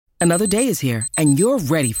Another day is here, and you're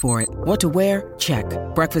ready for it. What to wear? Check.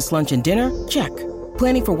 Breakfast, lunch, and dinner? Check.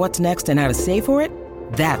 Planning for what's next and how to save for it?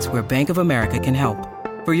 That's where Bank of America can help.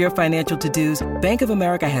 For your financial to-dos, Bank of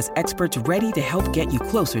America has experts ready to help get you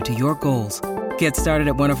closer to your goals. Get started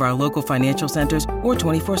at one of our local financial centers or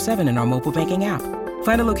 24/7 in our mobile banking app.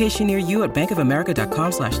 Find a location near you at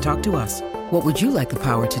bankofamerica.com/talktous. What would you like the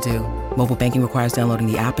power to do? Mobile banking requires downloading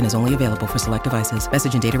the app and is only available for select devices.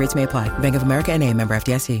 Message and data rates may apply. Bank of America N.A., member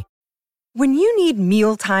FDIC. When you need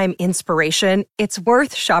mealtime inspiration, it's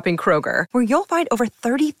worth shopping Kroger, where you'll find over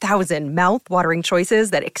 30,000 mouth-watering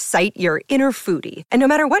choices that excite your inner foodie. And no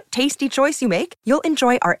matter what tasty choice you make, you'll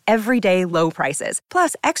enjoy our everyday low prices,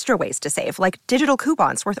 plus extra ways to save, like digital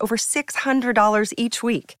coupons worth over $600 each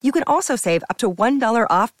week. You can also save up to $1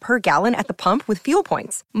 off per gallon at the pump with fuel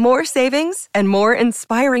points. More savings and more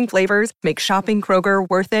inspiring flavors make shopping Kroger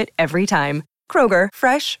worth it every time. Kroger,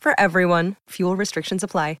 fresh for everyone. Fuel restrictions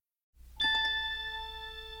apply.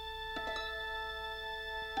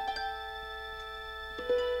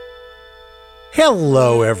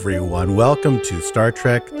 Hello, everyone. Welcome to Star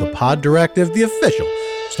Trek, the Pod Directive, the official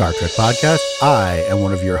Star Trek podcast. I am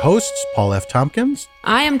one of your hosts, Paul F. Tompkins.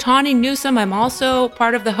 I am Tawny Newsome. I'm also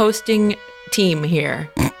part of the hosting team here.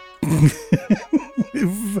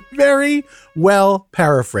 Very well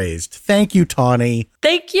paraphrased. Thank you, Tawny.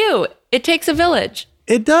 Thank you. It takes a village.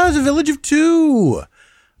 It does, a village of two.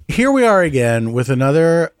 Here we are again with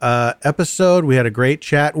another episode. We had a great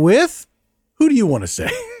chat with, who do you want to say?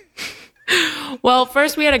 Well,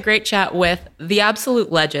 first we had a great chat with the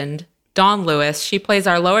absolute legend, Dawnn Lewis. She plays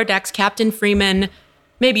our Lower Decks Captain Freeman.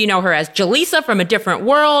 Maybe you know her as Jaleesa from A Different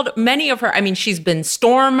World. Many of her, she's been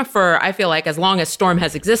Storm for, I feel like, as long as Storm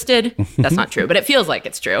has existed. That's not true, but it feels like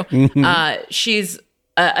it's true. She's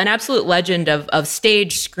an absolute legend of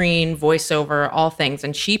stage, screen, voiceover, all things.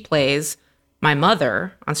 And she plays my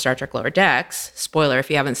mother on Star Trek Lower Decks. Spoiler if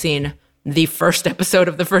you haven't seen the first episode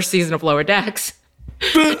of the first season of Lower Decks.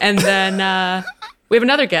 And then we have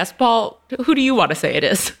another guest. Paul, who do you want to say it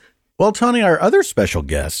is? Well, Tawny, our other special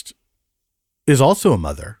guest is also a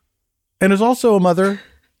mother, and is also a mother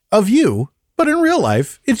of you, but in real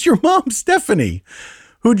life, it's your mom, Stephanie,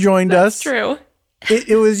 who joined us. That's true.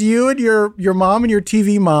 It was you and your mom and your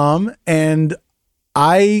TV mom, and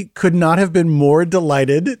I could not have been more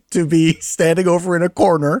delighted to be standing over in a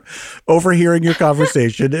corner, overhearing your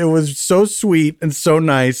conversation. It was so sweet and so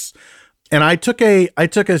nice. And I took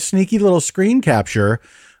a sneaky little screen capture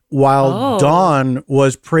while Dawn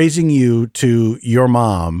was praising you to your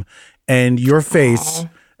mom, and your face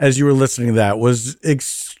as you were listening to that was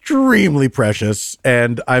extremely precious.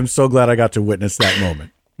 And I'm so glad I got to witness that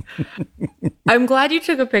moment. I'm glad you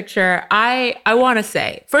took a picture. I want to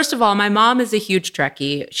say, first of all, my mom is a huge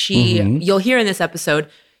Trekkie. You'll hear in this episode,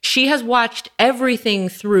 she has watched everything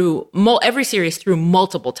through, every series through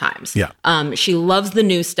multiple times. Yeah. She loves the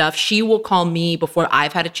new stuff. She will call me before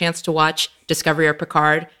I've had a chance to watch Discovery or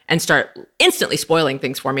Picard and start instantly spoiling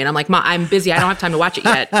things for me. And I'm like, Ma, I'm busy. I don't have time to watch it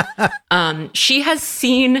yet. She has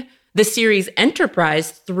seen the series Enterprise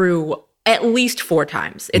through at least 4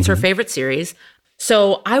 times. It's her favorite series.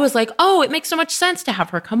 So I was like, oh, it makes so much sense to have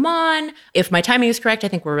her come on. If my timing is correct, I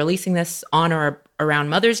think we're releasing this on or around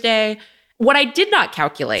Mother's Day. What I did not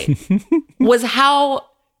calculate was how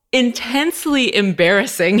intensely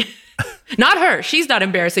embarrassing, not her, she's not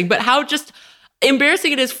embarrassing, but how just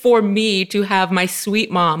embarrassing it is for me to have my sweet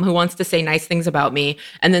mom who wants to say nice things about me,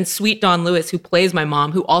 and then sweet Dawnn Lewis, who plays my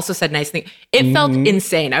mom, who also said nice things. It felt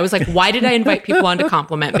insane. I was like, why did I invite people on to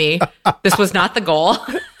compliment me? This was not the goal.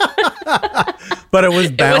 But it was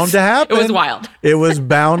bound to happen. It was wild. It was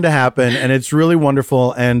bound to happen, and it's really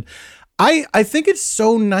wonderful. And I think it's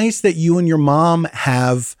so nice that you and your mom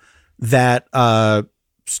have that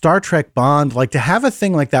Star Trek bond. Like, to have a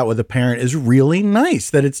thing like that with a parent is really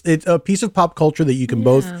nice, that it's a piece of pop culture that you can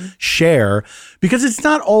both share, because it's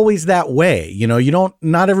not always that way. You know,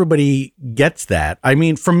 not everybody gets that. I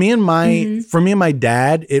mean, for me and my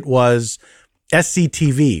dad, it was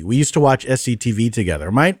SCTV. We used to watch SCTV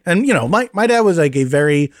together. My dad was like a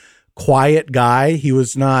very quiet guy. He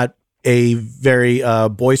was not a very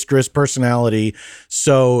boisterous personality.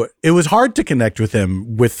 So it was hard to connect with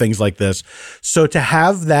him with things like this. So to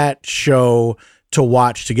have that show to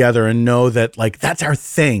watch together and know that, like, that's our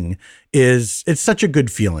thing, it's such a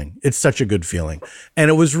good feeling. It's such a good feeling. And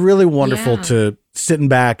it was really wonderful to sitting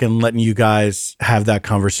back and letting you guys have that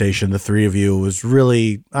conversation. The three of you was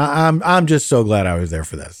really, I'm just so glad I was there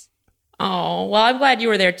for this. Oh, well, I'm glad you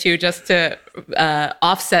were there too, just to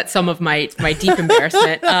offset some of my deep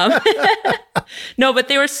embarrassment. No, but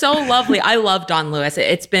they were so lovely. I love Dawnn Lewis.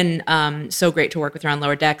 It's been so great to work with her on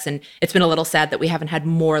Lower Decks, and it's been a little sad that we haven't had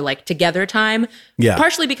more like together time. Yeah.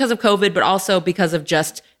 Partially because of COVID, but also because of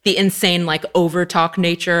just the insane like over talk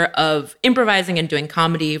nature of improvising and doing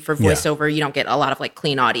comedy for voiceover. Yeah. You don't get a lot of like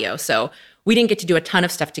clean audio, so we didn't get to do a ton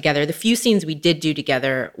of stuff together. The few scenes we did do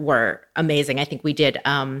together were amazing. I think we did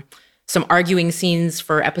some arguing scenes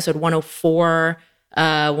for episode 104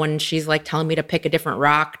 when she's like telling me to pick a different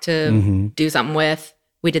rock to do something with.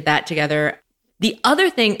 We did that together. The other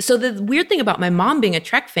thing, so the weird thing about my mom being a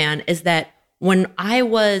Trek fan is that when I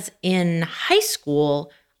was in high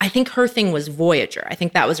school, I think her thing was Voyager. I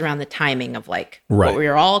think that was around the timing of like what we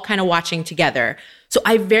were all kind of watching together. So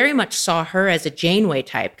I very much saw her as a Janeway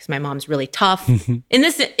type because my mom's really tough. In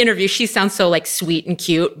this interview, she sounds so like sweet and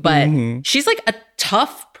cute, but she's like a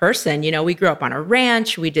tough person. You know, we grew up on a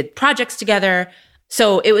ranch. We did projects together.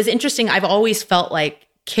 So it was interesting. I've always felt like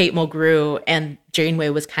Kate Mulgrew and Janeway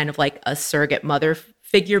was kind of like a surrogate mother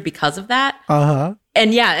figure because of that.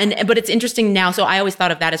 And yeah, but it's interesting now. So I always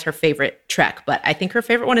thought of that as her favorite Trek, but I think her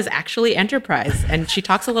favorite one is actually Enterprise. And she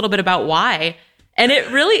talks a little bit about why. And it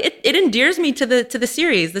really, it endears me to the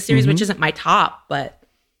series, which isn't my top, but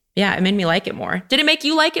yeah, it made me like it more. Did it make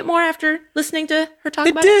you like it more after listening to her talk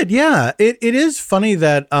about it? It did, yeah. It is funny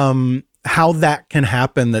that how that can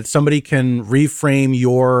happen, that somebody can reframe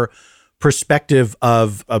your perspective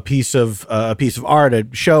of a piece of art, a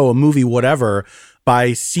show, a movie, whatever,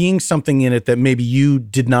 by seeing something in it that maybe you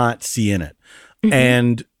did not see in it.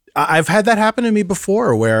 And I've had that happen to me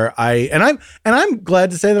before where I'm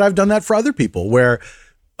glad to say that I've done that for other people, where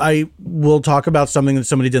I will talk about something that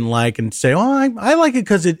somebody didn't like and say, oh, I like it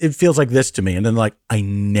because it feels like this to me. And then like, I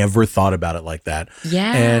never thought about it like that.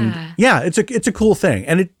 Yeah. And yeah, it's a cool thing.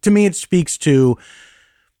 And to me, it speaks to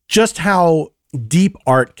just how deep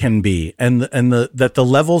art can be and that the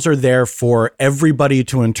levels are there for everybody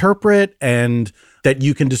to interpret, and that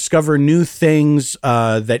you can discover new things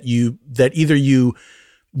that either you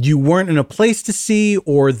weren't in a place to see,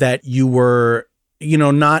 or that you were,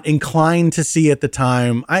 not inclined to see at the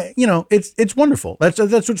time. It's wonderful. That's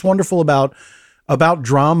what's wonderful about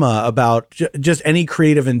drama, about just any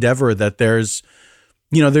creative endeavor, that there's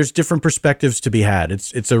different perspectives to be had.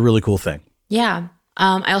 It's a really cool thing. Yeah.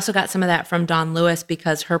 I also got some of that from Dawnn Lewis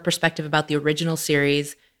because her perspective about the original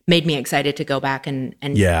series made me excited to go back and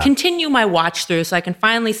continue my watch through, so I can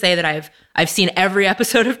finally say that I've seen every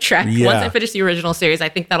episode of Trek. Once I finish the original series, I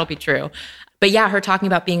think that'll be true. But yeah, her talking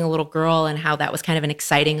about being a little girl and how that was kind of an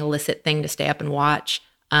exciting, illicit thing to stay up and watch.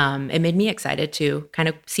 It made me excited to kind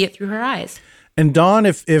of see it through her eyes. And Dawn,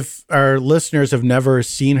 if our listeners have never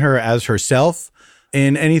seen her as herself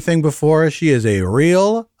in anything before, she is a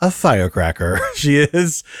firecracker. She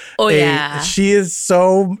is. Oh yeah. She's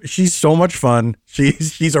so much fun.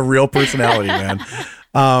 She's a real personality, man.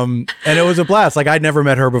 And it was a blast. Like, I'd never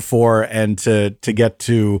met her before, and to get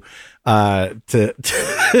to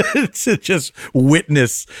just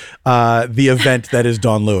witness the event that is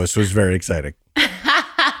Dawnn Lewis was very exciting.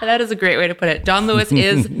 That is a great way to put it. Dawnn Lewis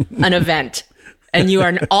is an event, and you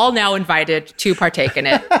are all now invited to partake in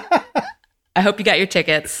it. I hope you got your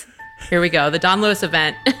tickets. Here we go. The Dawnn Lewis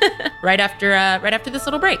event right after this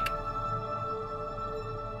little break.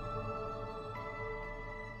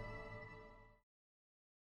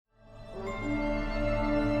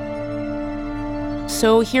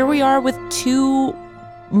 So here we are with two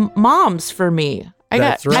moms for me.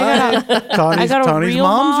 That's right. Tawny's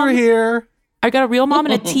moms are here. I got a real mom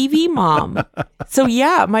and a TV mom. So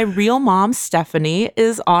yeah, my real mom, Stephanie,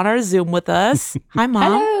 is on our Zoom with us. Hi, Mom.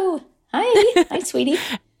 Hello. Hi, sweetie.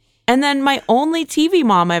 And then my only TV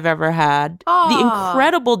mom I've ever had, the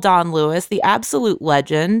incredible Dawnn Lewis, the absolute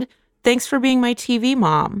legend. Thanks for being my TV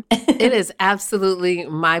mom. It is absolutely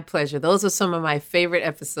my pleasure. Those are some of my favorite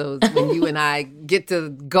episodes, when you and I get to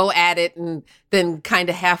go at it and then kind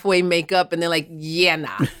of halfway make up and they're like,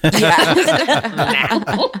 nah.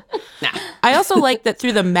 I also like that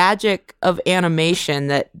through the magic of animation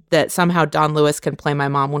that somehow Dawnn Lewis can play my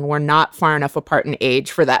mom when we're not far enough apart in age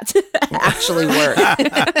for that to actually work.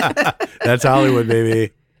 That's Hollywood,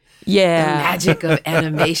 baby. Yeah. The magic of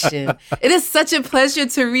animation. It is such a pleasure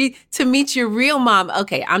to meet your real mom.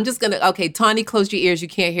 Okay, Tawny, close your ears. You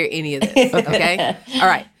can't hear any of this. Okay? All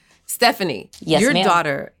right. Stephanie, yes, your ma'am.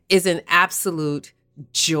 daughter is an absolute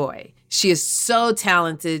joy. She is so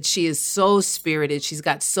talented. She is so spirited. She's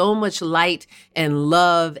got so much light and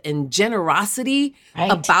love and generosity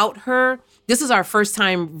about her. this is our first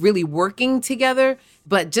time really working together,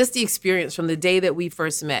 but just the experience from the day that we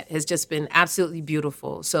first met has just been absolutely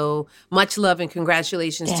beautiful. So much love and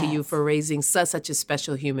congratulations to you for raising such a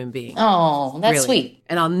special human being. Oh, that's really sweet.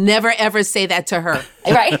 And I'll never, ever say that to her.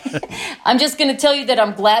 Right? I'm just going to tell you that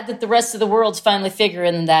I'm glad that the rest of the world's finally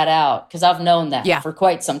figuring that out, because I've known that for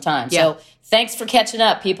quite some time. Yeah. So thanks for catching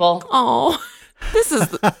up, people. Oh,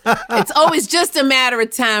 It's always just a matter of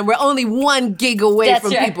time. We're only 1 gig away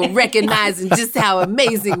from people recognizing just how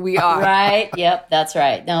amazing we are. Right. Yep. That's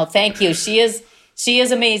right. No, thank you. She is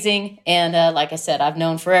amazing. And like I said, I've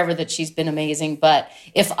known forever that she's been amazing. But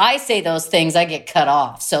if I say those things, I get cut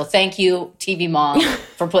off. So thank you, TV Mom,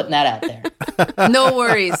 for putting that out there. No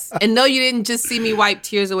worries. And no, you didn't just see me wipe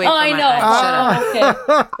tears away from I my know. eyes. Shut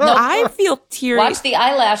up. Okay. No, I feel teary. watch the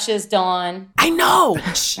eyelashes, Dawn. I know.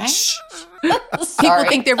 Right? People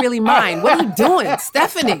think they're really mine. What are you doing,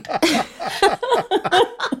 Stephanie?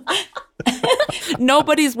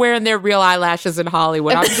 Nobody's wearing their real eyelashes in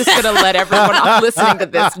Hollywood. I'm just going to let everyone listening to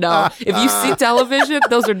this know. If you see television,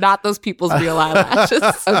 those are not those people's real eyelashes.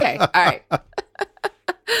 Okay. All right.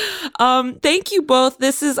 Thank you both.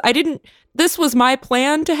 This was my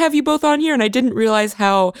plan to have you both on here, and I didn't realize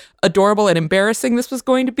how adorable and embarrassing this was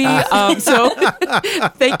going to be. So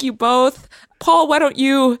thank you both. Paul, why don't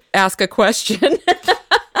you ask a question?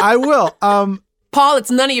 I will. Paul,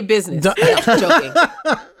 it's none of your business. I'm joking.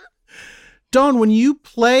 Dawn, when you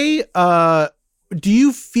play, do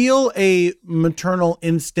you feel a maternal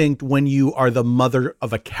instinct when you are the mother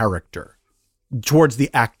of a character towards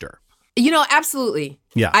the actor? Absolutely.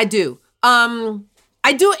 Yeah, I do.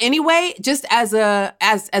 I do anyway, just as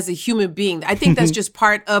a human being. I think that's just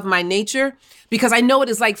part of my nature, because I know what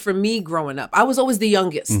it's like for me growing up. I was always the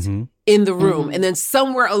youngest in the room. And then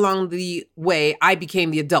somewhere along the way, I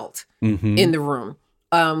became the adult in the room,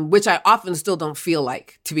 which I often still don't feel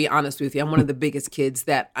like, to be honest with you. I'm one of the biggest kids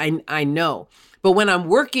that I know. But when I'm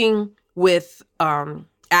working with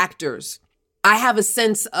actors, I have a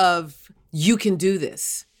sense of, you can do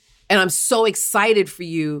this. And I'm so excited for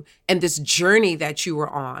you and this journey that you were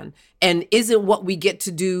on. And isn't what we get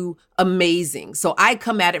to do amazing? So I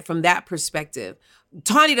come at it from that perspective.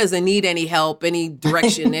 Tawny doesn't need any help, any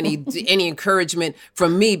direction, any encouragement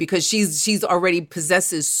from me, because she's already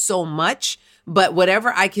possesses so much. But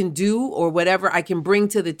whatever I can do or whatever I can bring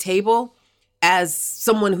to the table as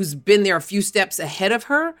someone who's been there a few steps ahead of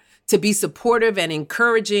her, to be supportive and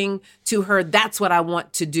encouraging to her, that's what I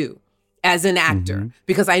want to do as an actor,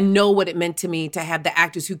 because I know what it meant to me to have the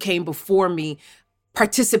actors who came before me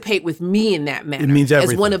participate with me in that manner. It means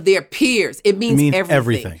everything. As one of their peers. It means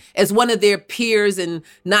everything. As one of their peers, and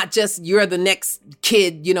not just, you're the next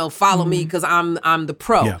kid, follow me because I'm the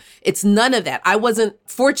pro. Yeah. It's none of that. I wasn't,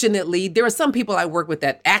 fortunately, there are some people I work with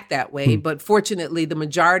that act that way, but fortunately, the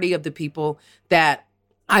majority of the people that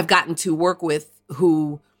I've gotten to work with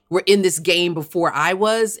who were in this game before I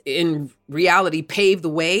was, in reality, paved the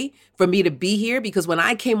way for me to be here. Because when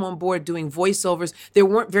I came on board doing voiceovers, there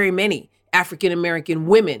weren't very many African-American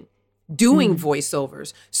women doing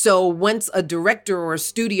voiceovers. So once a director or a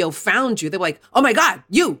studio found you, they're like, oh my God,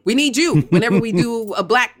 we need you. Whenever we do a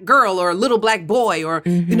black girl or a little black boy or,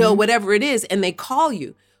 whatever it is, and they call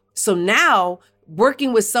you. So now,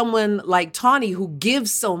 working with someone like Tawny, who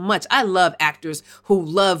gives so much. I love actors who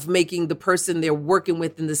love making the person they're working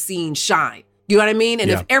with in the scene shine. You know what I mean?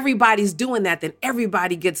 And if everybody's doing that, then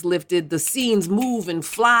everybody gets lifted. The scenes move and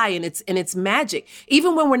fly, and it's magic.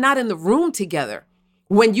 Even when we're not in the room together,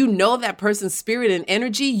 when you know that person's spirit and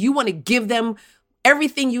energy, you want to give them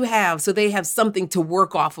everything you have so they have something to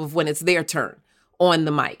work off of when it's their turn on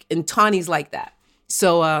the mic. And Tawny's like that.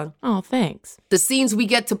 So, thanks. The scenes we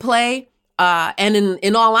get to play. And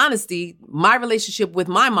in all honesty, my relationship with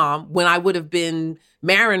my mom, when I would have been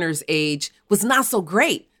Mariner's age, was not so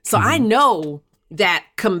great. So I know that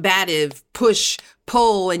combative push,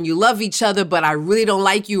 pull, and you love each other, but I really don't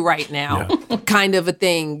like you right now kind of a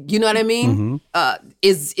thing. You know what I mean?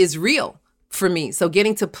 Is real for me. So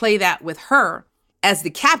getting to play that with her as the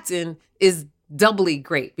captain is doubly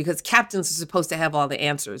great, because captains are supposed to have all the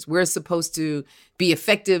answers. We're supposed to be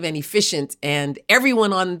effective and efficient. And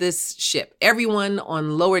everyone on this ship, everyone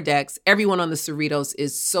on lower decks, everyone on the Cerritos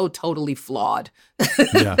is so totally flawed. And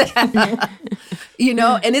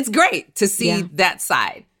it's great to see that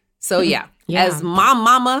side. So as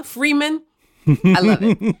Mama Freeman, I love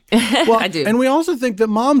it. Well, I do. And we also think that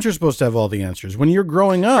moms are supposed to have all the answers. When you're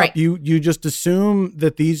growing up, you just assume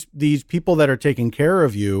that these people that are taking care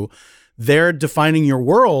of you, they're defining your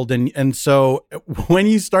world. And so when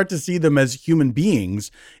you start to see them as human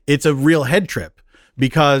beings, it's a real head trip,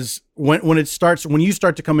 because when you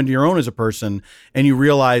start to come into your own as a person and you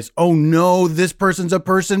realize, oh no, this person's a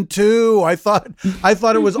person too. I thought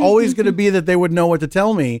it was always going to be that they would know what to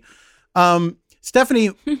tell me.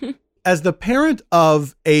 Stephanie, as the parent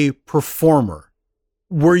of a performer,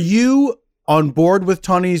 were you on board with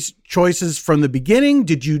Tawny's choices from the beginning?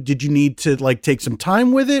 Did you need to like take some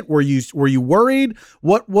time with it? Were you worried?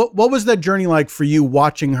 What was that journey like for you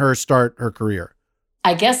watching her start her career?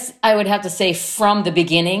 I guess I would have to say from the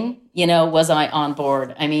beginning, was I on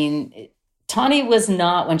board? I mean, Tawny was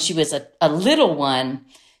not, when she was a little one,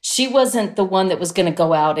 she wasn't the one that was going to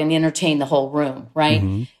go out and entertain the whole room, right?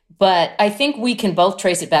 Mm-hmm. But I think we can both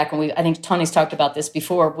trace it back, and I think Tawny's talked about this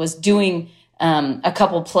before, was doing a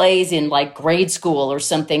couple plays in like grade school or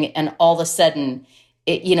something, and all of a sudden,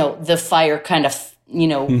 the fire kind of,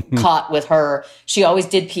 caught with her. She always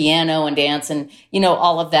did piano and dance and,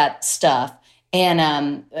 all of that stuff.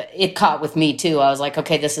 And it caught with me too. I was like,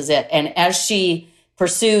 okay, this is it. And as she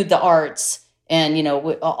pursued the arts and,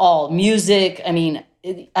 all music, I mean,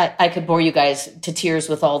 I could bore you guys to tears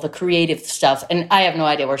with all the creative stuff. And I have no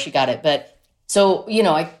idea where she got it. But so,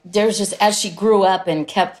 there's just, as she grew up and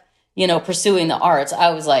kept, pursuing the arts,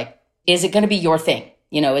 I was like, is it going to be your thing?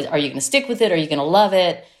 Are you going to stick with it? Are you going to love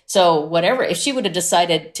it? So whatever, if she would have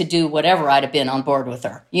decided to do whatever, I'd have been on board with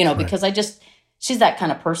her, right. Because she's that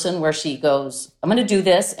kind of person where she goes, I'm going to do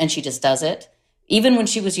this. And she just does it, even when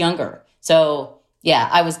she was younger. So yeah,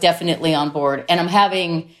 I was definitely on board. And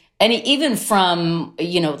and even from,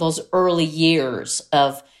 those early years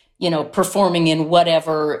of, performing in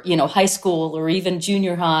whatever, high school or even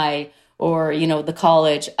junior high or, the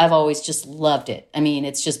college, I've always just loved it. I mean,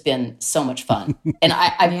 it's just been so much fun. And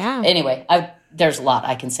anyway, there's a lot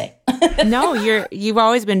I can say. No, you've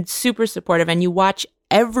always been super supportive, and you watch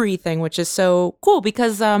everything, which is so cool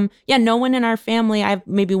because, no one in our family, I have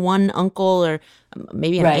maybe one uncle or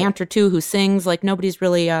maybe an aunt or two who sings. Like nobody's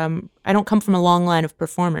really, I don't come from a long line of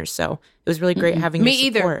performers. So it was really great having me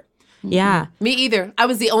your support. Either. Yeah. Me either. I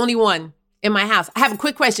was the only one in my house. I have a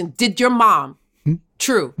quick question. Did your mom,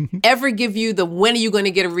 ever give you the when are you going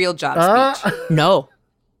to get a real job speech? No.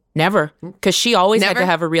 Never, because she always had to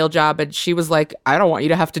have a real job, and she was like, "I don't want you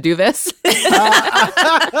to have to do this." I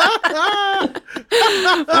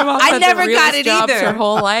never got it either. Her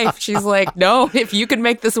whole life, she's like, "No, if you can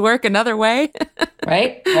make this work another way."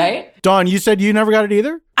 Right. Dawnn, you said you never got it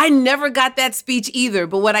either? I never got that speech either.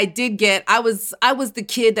 But what I did get, I was the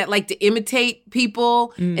kid that liked to imitate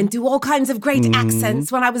people and do all kinds of great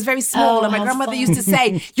accents when I was very small. And my grandmother used to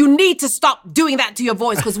say, "You need to stop doing that to your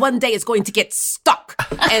voice because one day it's going to get stuck."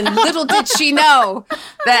 And little did she know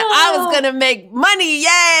that I was going to make money.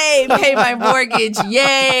 Yay! Pay my mortgage.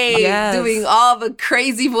 Yay! Yes. Doing all the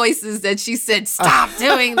crazy voices that she said, "Stop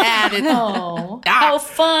doing that." And, how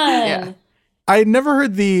fun. Yeah. I had never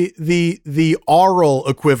heard the oral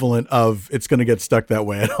equivalent of "it's going to get stuck that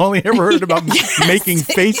way." I'd only ever heard about making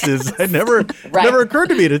faces. It never occurred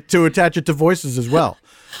to me to attach it to voices as well.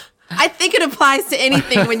 I think it applies to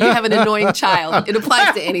anything when you have an annoying child. It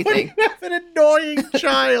applies to anything. When you have an annoying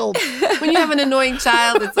child. When you have an annoying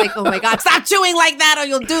child, it's like, oh my God, stop chewing like that or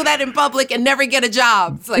you'll do that in public and never get a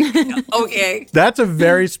job. It's like, okay. That's a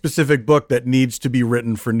very specific book that needs to be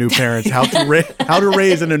written for new parents, how to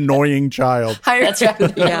raise an annoying child. That's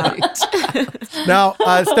right. Yeah. Now,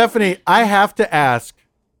 Stephanie, I have to ask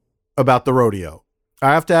about the rodeo.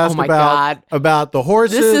 I have to ask about the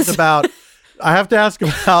horses, I have to ask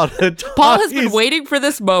about Paul has been waiting for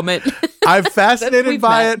this moment. I'm fascinated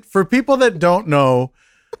by it. For people that don't know,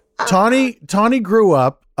 Tawny grew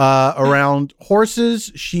up around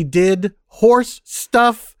horses. She did horse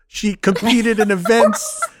stuff. She competed in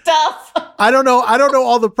events. Stuff. I don't know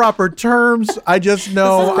all the proper terms. I just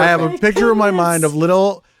know I have a picture in my mind of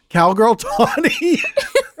little cowgirl Tawny.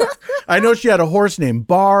 I know she had a horse named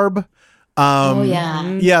Barb.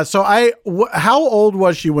 Yeah. So how old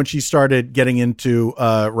was she when she started getting into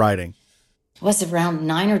riding? Was it around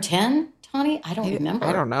 9 or 10, Tawny? I don't remember.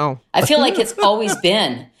 I don't know. I feel like it's always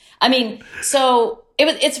been. I mean, so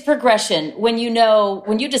it's a progression when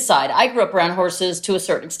you decide. I grew up around horses to a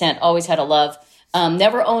certain extent, always had a love.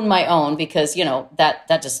 Never owned my own because,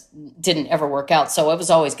 that just didn't ever work out. So it was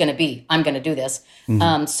always going to be, I'm going to do this.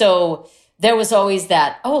 Mm-hmm. So there was always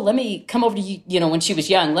that, let me come over to you, when she was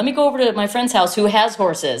young, let me go over to my friend's house who has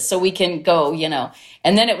horses so we can go,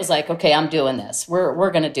 And then it was like, okay, I'm doing this. We're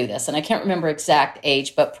going to do this. And I can't remember exact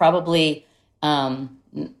age, but probably 9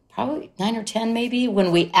 or 10 maybe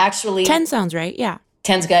when we actually. 10 sounds right, yeah.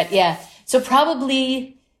 10's good, yeah. So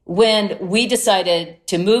probably when we decided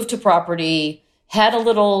to move to property, had a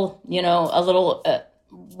little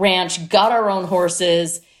ranch, got our own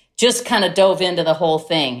horses, just kind of dove into the whole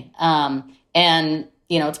thing. And,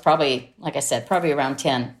 it's probably, like I said, probably around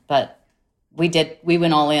 10, but we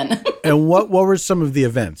went all in. And what were some of the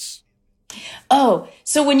events? Oh,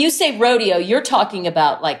 so when you say rodeo, you're talking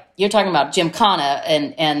about Gymkhana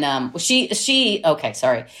and she okay,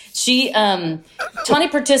 sorry. Tawny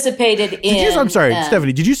participated in I'm sorry,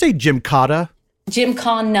 Stephanie, did you say Gymkhana?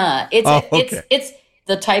 Gymkhana. It's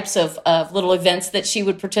the types of little events that she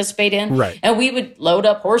would participate in. Right. And we would load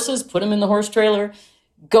up horses, put them in the horse trailer,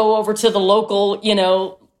 go over to the local,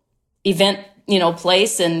 event,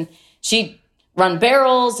 place, and she'd run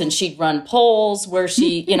barrels and she'd run poles where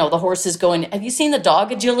she, the horses going. Have you seen the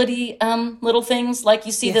dog agility little things like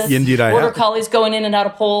you see the border collies going in and out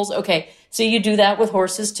of poles? Okay, so you do that with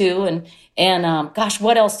horses too, and gosh,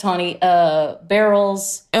 what else, Tawny?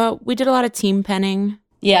 Barrels. We did a lot of team penning.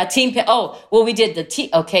 Yeah, we did the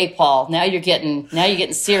Okay, Paul. Now you're getting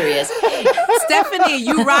serious. Stephanie,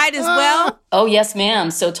 you ride as well? Oh, yes,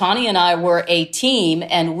 ma'am. So Tawny and I were a team,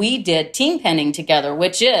 and we did team penning together,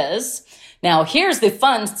 which is, now here's the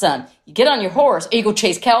fun, son. You get on your horse, and you go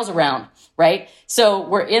chase cows around, right? So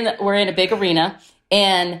we're in a big arena,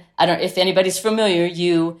 and I don't know if anybody's familiar.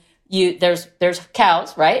 There's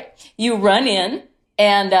cows, right? You run in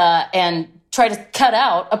and try to cut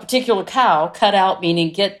out a particular cow. Cut out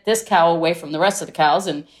meaning get this cow away from the rest of the cows,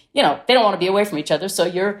 and they don't want to be away from each other. So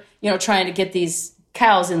you're trying to get these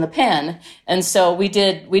cows in the pen, and so we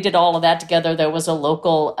did all of that together. There was a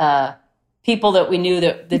local people that we knew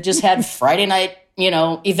that just had Friday night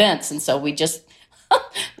events, and so we just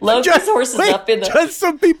load these horses up in the just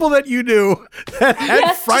some people that you knew that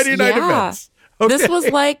had Friday night events. Okay. This was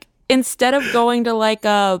like, instead of going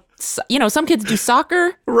to some kids do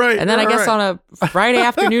soccer. Right. And then I guess on a Friday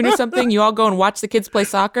afternoon or something, you all go and watch the kids play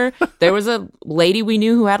soccer. There was a lady we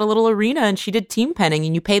knew who had a little arena, and she did team penning,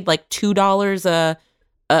 and you paid like $2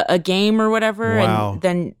 a game or whatever. Wow.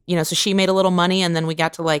 And then, so she made a little money, and then we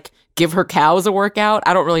got to give her cows a workout.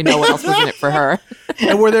 I don't really know what else was in it for her.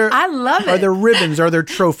 And were there, I love it. Are there ribbons? Are there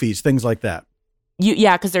trophies? Things like that?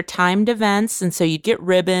 Because they're timed events. And so you'd get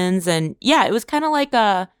ribbons, and it was kind of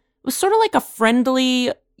it was sort of like a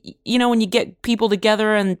friendly, when you get people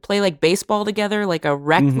together and play like baseball together, like a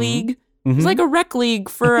rec league. Mm-hmm. It was like a rec league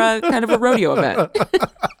for a kind of a rodeo event.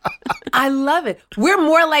 I love it. We're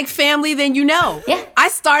more like family than you know. Yeah. I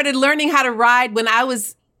started learning how to ride when I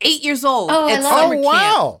was 8 years old at summer camp.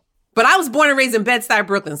 Wow. But I was born and raised in Bed-Stuy,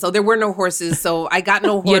 Brooklyn, so there were no horses. So I got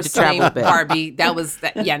no horse named Barbie. That was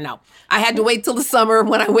that. Yeah, no. I had to wait till the summer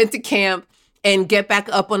when I went to camp and get back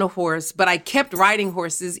up on a horse. But I kept riding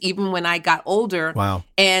horses even when I got older. Wow.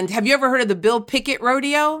 And have you ever heard of the Bill Pickett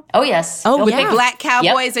Rodeo? Oh, yes. Oh, with yeah. the black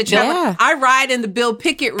cowboys that travel. Yeah. I ride in the Bill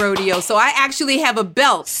Pickett Rodeo, so I actually have a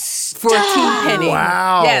belt for team penning.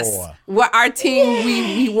 Wow. Yes. Well, our team,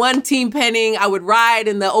 we won team penning. I would ride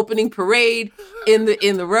in the opening parade in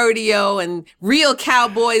the rodeo, and real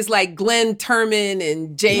cowboys like Glenn Turman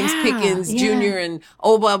and James Pickens Jr. and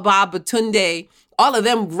Oba Batunde. All of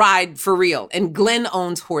them ride for real. And Glenn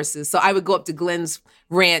owns horses. So I would go up to Glenn's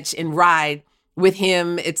ranch and ride with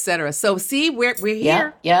him, etc. So see, we're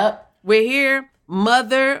here. Yep. We're here.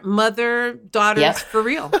 Mother, daughters for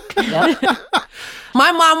real. Yep.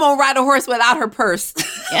 My mom won't ride a horse without her purse.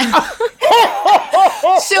 Yeah.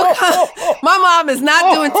 She'll come. My mom is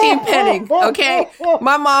not doing team penning, okay?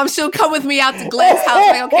 She'll come with me out to Glenn's house.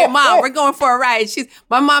 Like, okay, Mom, we're going for a ride.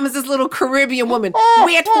 My mom is this little Caribbean woman.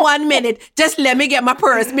 Wait 1 minute. Just let me get my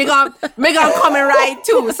purse. Me gonna come and ride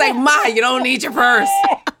too. It's like, Ma, you don't need your purse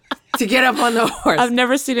to get up on the horse. I've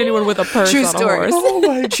never seen anyone with a purse True on story. a horse. Oh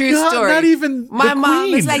my True God, story. Not even my mom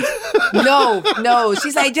queen. is like, no.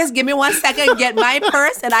 She's like, just give me 1 second, get my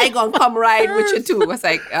purse, and I gonna come ride with you too. I was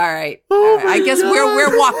like, all right. I guess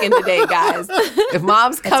we're walking today, guys. If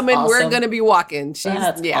Mom's coming, we're gonna be walking.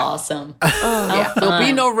 That's awesome. There'll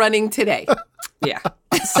be no running today. Yeah.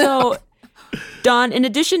 So, Dawnn, in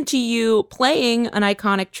addition to you playing an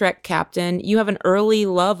iconic Trek captain, you have an early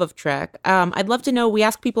love of Trek. I'd love to know, we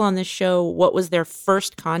ask people on this show, what was their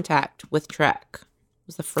first contact with Trek? What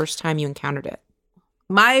was the first time you encountered it?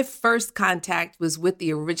 My first contact was with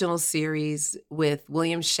the original series with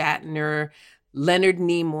William Shatner, Leonard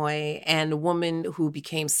Nimoy, and a woman who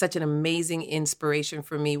became such an amazing inspiration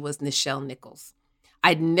for me was Nichelle Nichols.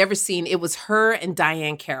 I'd never seen, it was her and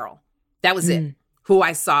Diane Carroll. That was it. Who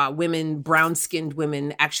I saw, brown-skinned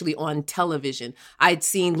women, actually on television. I'd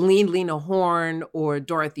seen Lena Horne or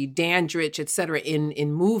Dorothy Dandridge, et cetera,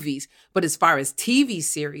 in movies. But as far as TV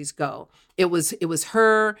series go, it was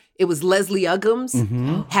her. It was Leslie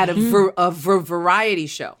Uggams had a variety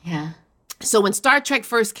show. Yeah. So when Star Trek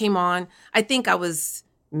first came on, I think I was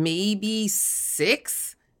maybe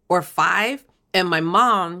 6. or 5, and my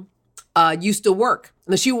mom used to work.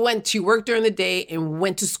 And she worked during the day and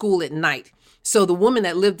went to school at night. So the woman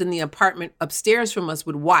that lived in the apartment upstairs from us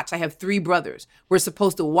would watch. I have 3 brothers. We're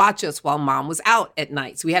supposed to watch us while mom was out at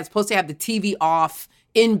night. So we had supposed to have the TV off,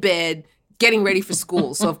 in bed, getting ready for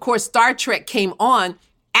school. So of course, Star Trek came on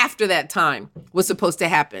after that time was supposed to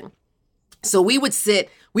happen. So we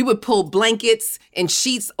would pull blankets and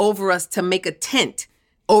sheets over us to make a tent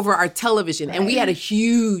over our television. Right. And we had a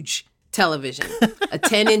huge television, a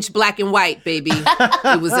 10-inch black and white, baby.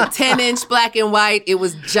 It was a 10-inch black and white. It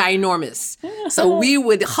was ginormous. So we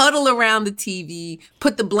would huddle around the TV,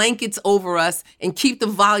 put the blankets over us, and keep the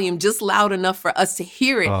volume just loud enough for us to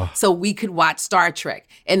hear it so we could watch Star Trek.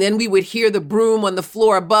 And then we would hear the broom on the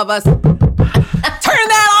floor above us. Turn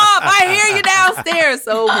that off! I hear you downstairs.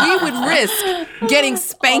 So we would risk getting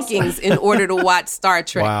spankings in order to watch Star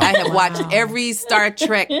Trek. Wow. I have watched every Star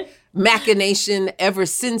Trek machination ever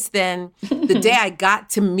since then. The day I got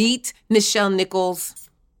to meet Nichelle Nichols,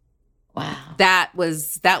 wow, that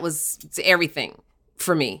was everything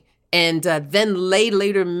for me. And then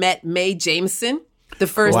later met Mae Jemison, the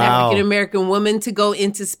first African American woman to go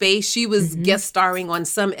into space. She was guest starring on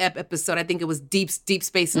some episode. I think it was Deep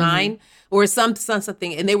Space Nine or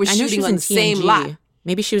something. And they were shooting on the same lot.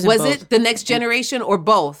 Maybe she was in both. Was it The Next Generation or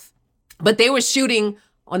both? But they were shooting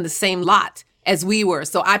on the same lot as we were.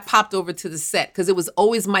 So I popped over to the set because it was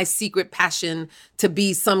always my secret passion to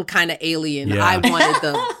be some kind of alien. Yeah. I wanted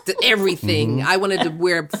the everything. I wanted to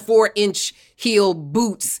wear 4-inch heel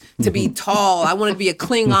boots to be tall. I wanted to be a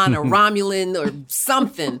Klingon or Romulan or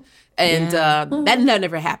something. And that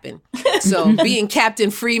never happened. So being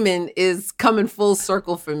Captain Freeman is coming full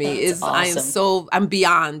circle for me. That's awesome. I'm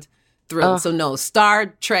beyond thrilled. So no, Star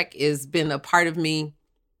Trek has been a part of me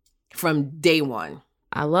from day one.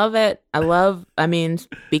 I love it.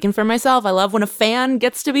 Speaking for myself, I love when a fan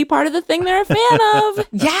gets to be part of the thing they're a fan of.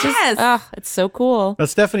 Yes. It's so cool. Now,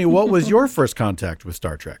 Stephanie, what was your first contact with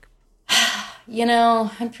Star Trek?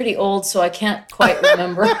 I'm pretty old, so I can't quite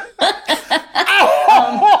remember.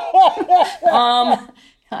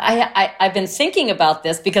 I've been thinking about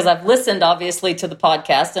this because I've listened, obviously, to the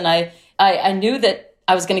podcast, and I knew that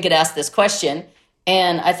I was going to get asked this question.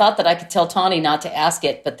 And I thought that I could tell Tawny not to ask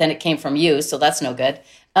it, but then it came from you, so that's no good.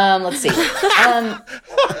 Let's see.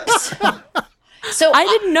 So I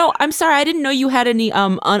didn't know. I'm sorry, I didn't know you had any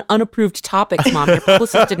unapproved topics, Mom. Your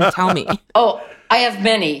publicist didn't tell me. Oh, I have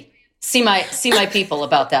many. See my people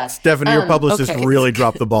about that. Stephanie, your publicist really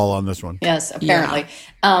dropped the ball on this one. Yes, apparently.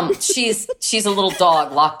 Yeah. She's a little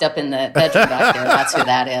dog locked up in the bedroom back there. That's who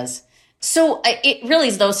that is. So it really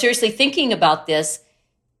is, though. Seriously, thinking about this.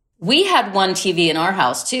 We had one TV in our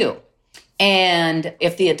house, too. And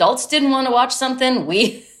if the adults didn't want to watch something,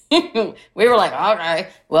 we were like, okay,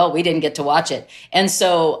 well, we didn't get to watch it. And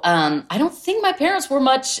so I don't think my parents were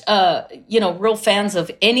much, real fans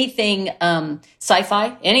of anything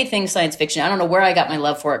sci-fi, anything science fiction. I don't know where I got my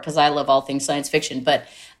love for it because I love all things science fiction. But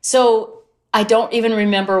so I don't even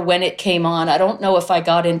remember when it came on. I don't know if I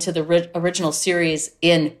got into the original series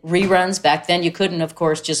in reruns. Back then, you couldn't, of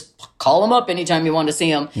course, just call them up anytime you wanted to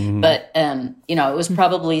see them. Mm-hmm. But, it was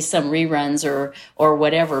probably some reruns or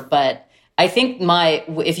whatever. But I think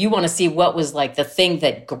if you want to see what was like the thing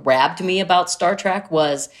that grabbed me about Star Trek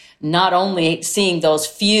was not only seeing those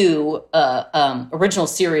few original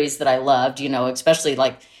series that I loved, especially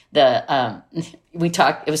like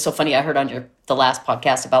it was so funny. I heard on the last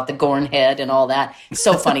podcast about the Gorn head and all that.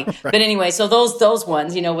 So funny. Right. But anyway, so those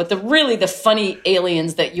ones, with the funny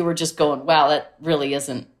aliens that you were just going, wow, that really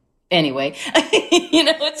isn't. Anyway,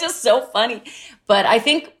 it's just so funny. But I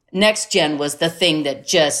think Next Gen was the thing that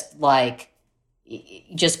just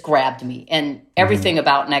grabbed me, and everything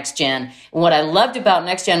about Next Gen. And what I loved about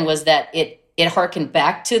Next Gen was that it harkened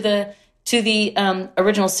back to the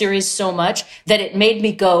original series so much that it made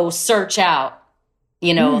me go search out,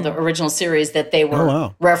 the original series that they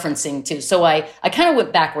were referencing to. So I kind of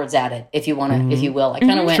went backwards at it, if you want to, if you will. I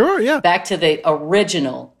kind of went back to the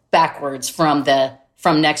original backwards from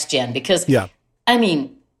Next Gen because,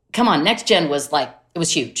 come on, Next Gen was it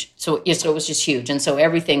was huge. So it was just huge. And so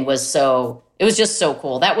everything was it was just so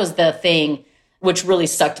cool. That was the thing which really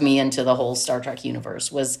sucked me into the whole Star Trek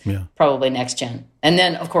universe was probably Next Gen. And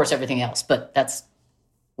then, of course, everything else. But that's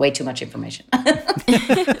way too much information.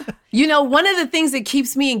 One of the things that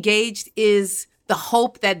keeps me engaged is the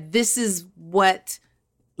hope that this is what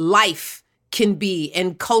life can be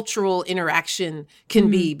and cultural interaction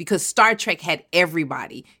can be, because Star Trek had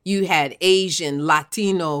everybody. You had Asian,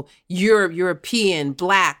 Latino, European,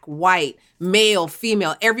 Black, white, male,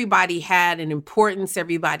 female. Everybody had an importance.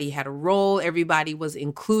 Everybody had a role. Everybody was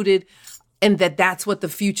included. and that's what the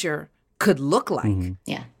future could look like. Mm-hmm.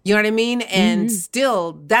 Yeah. You know what I mean? And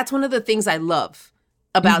still, that's one of the things I love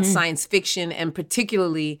about science fiction, and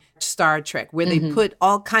particularly Star Trek, where they put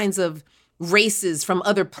all kinds of races from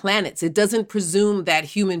other planets. It doesn't presume that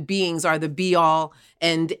human beings are the be all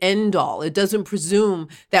and end all. It doesn't presume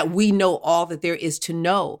that we know all that there is to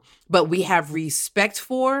know, but we have respect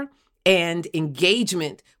for and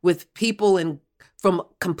engagement with people from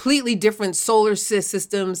completely different solar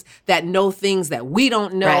systems that know things that we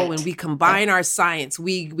don't know. Right. And we combine our science,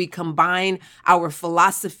 we combine our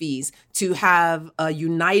philosophies to have a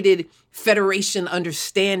united Federation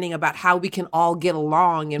understanding about how we can all get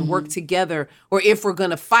along and work together, or if we're going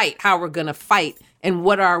to fight, how we're going to fight, and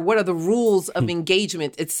what are the rules of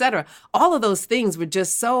engagement, etc. All of those things were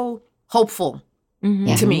just so hopeful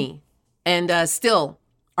to me, and still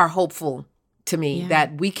are hopeful to me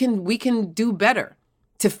that we can do better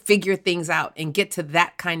to figure things out and get to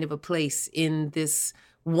that kind of a place in this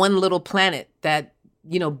one little planet that,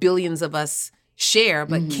 you know, billions of us share,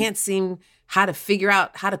 but can't seem how to figure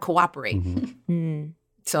out how to cooperate.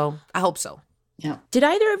 So I hope so. Yeah. Did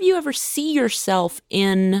either of you ever see yourself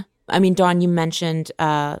in, I mean, Dawnn, you mentioned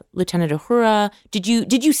Lieutenant Uhura. Did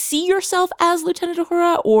you see yourself as Lieutenant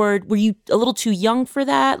Uhura, or were you a little too young for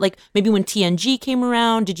that? Like maybe when TNG came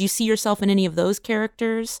around, did you see yourself in any of those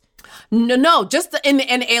characters? No, just an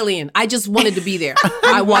alien. I just wanted to be there.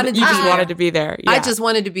 I wanted to You be just there. wanted to be there. Yeah. I just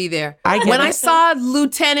wanted to be there. When I saw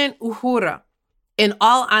Lieutenant Uhura, in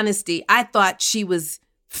all honesty, I thought she was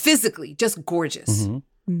physically just gorgeous.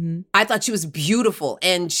 I thought she was beautiful,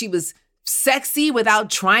 and she was sexy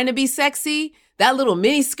without trying to be sexy. That little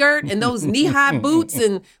mini skirt and those knee-high boots,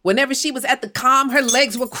 and whenever she was at the comm, her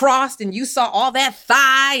legs were crossed and you saw all that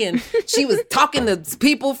thigh, and she was talking to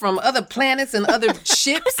people from other planets and other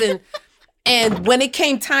ships, and when it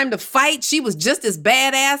came time to fight, she was just as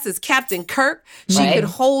badass as Captain Kirk. She could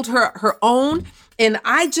hold her own, and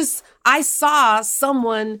I saw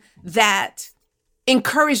someone that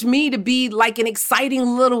encouraged me to be like an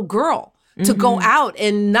exciting little girl, to go out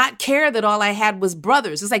and not care that all I had was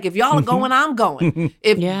brothers. It's like, if y'all are going, I'm going.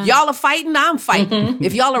 If y'all are fighting, I'm fighting.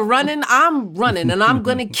 If y'all are running, I'm running, and I'm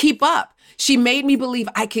going to keep up. She made me believe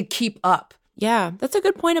I could keep up. Yeah, that's a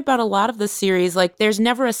good point about a lot of the series. Like, there's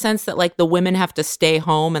never a sense that, like, the women have to stay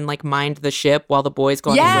home and, like, mind the ship while the boys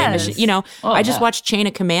go on the raid mission. You know, I just watched Chain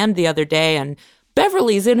of Command the other day, and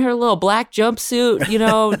Beverly's in her little black jumpsuit, you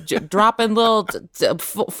know, dropping little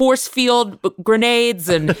force field grenades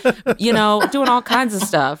and, you know, doing all kinds of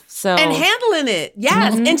stuff. So and handling it.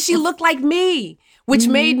 Yes. And she looked like me, which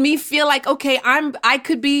made me feel like, okay, I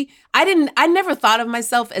never thought of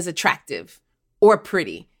myself as attractive or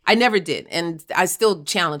pretty. I never did. And I still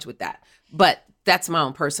challenge with that. But that's my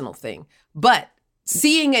own personal thing. But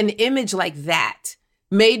seeing an image like that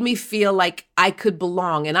made me feel like I could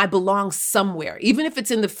belong, and I belong somewhere. Even if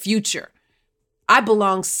it's in the future, I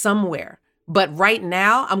belong somewhere. But right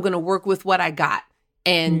now, I'm going to work with what I got.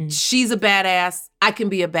 And she's a badass. I can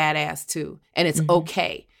be a badass too. And it's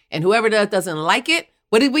okay. And whoever doesn't like it,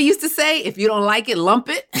 what did we used to say? If you don't like it, lump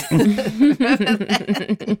it.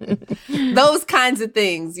 Those kinds of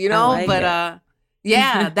things, you know?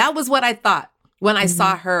 Yeah, that was what I thought when I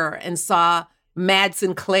saw her and saw Mad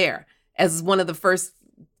Sinclair as one of the first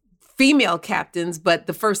female captains, but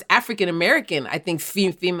the first African-American, I think,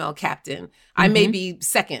 female captain. I may be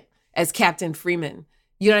second as Captain Freeman.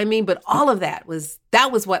 You know what I mean? But all of that was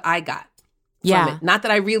what I got from it. Not that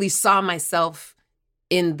I really saw myself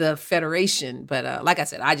in the Federation, but like I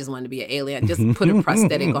said, I just wanted to be an alien. Just put a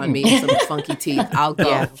prosthetic on me and some funky teeth. I'll go.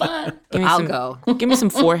 Yeah, fun. I'll go. Give me some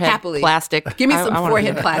forehead Happily. plastic. Give me some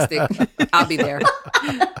forehead plastic. I'll be there.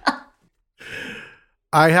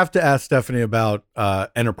 I have to ask Stephanie about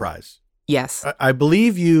Enterprise. Yes. I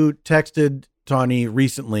believe you texted Tawny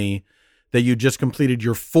recently that you just completed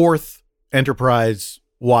your 4th Enterprise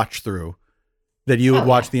watch through, that you would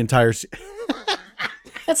watch the entire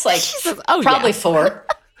That's like probably 4.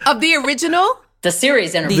 Of the original? The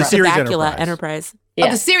series Enterprise. The series Enterprise. Yeah.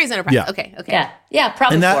 Of the series Enterprise. Yeah. Okay. Yeah,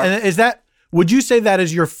 probably 4. And is that, would you say that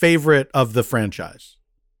is your favorite of the franchise,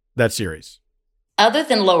 that series? Other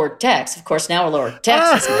than Lower Decks, of course, now Lower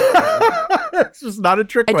Decks is It's just not a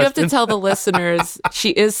trick question. I do have to tell the listeners,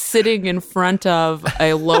 she is sitting in front of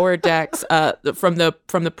a Lower Decks from the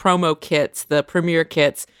promo kits, the premiere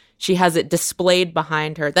kits. She has it displayed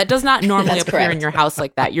behind her. That does not normally appear in your house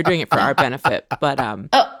like that. You're doing it for our benefit, but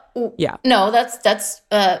yeah. No, that's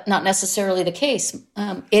not necessarily the case.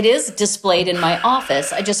 It is displayed in my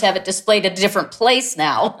office. I just have it displayed at a different place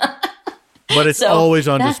now. But it's always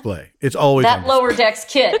on display. It's always that on display. Lower Decks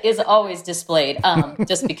kit is always displayed,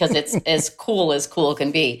 just because it's as cool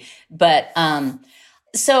can be. But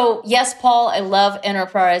so yes, Paul, I love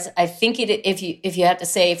Enterprise. I think if you have to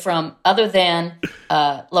say from other than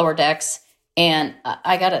Lower Decks, and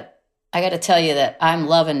I gotta tell you that I'm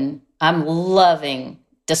loving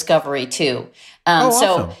Discovery too.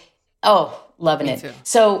 Awesome. Loving Me it. too.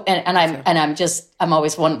 So, I'm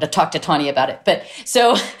always wanting to talk to Tawny about it. But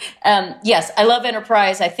so, yes, I love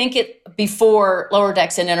Enterprise. I think before Lower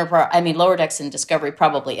Decks and Lower Decks and Discovery,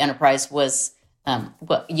 probably Enterprise was,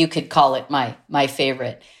 what you could call it my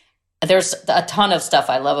favorite. There's a ton of stuff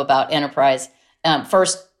I love about Enterprise.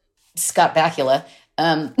 First, Scott Bakula.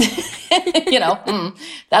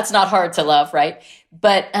 That's not hard to love, right?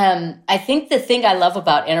 But I think the thing I love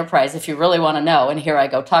about Enterprise, if you really want to know, and here I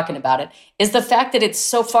go talking about it, is the fact that it's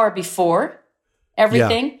so far before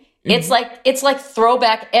everything. Yeah. Mm-hmm. It's like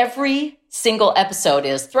throwback. Every single episode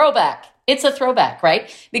is throwback. It's a throwback, right?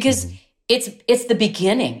 Because it's the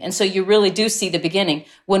beginning, and so you really do see the beginning.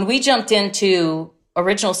 When we jumped into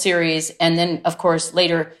original series, and then of course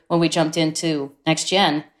later when we jumped into Next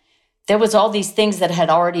Gen, there was all these things that had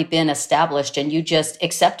already been established and you just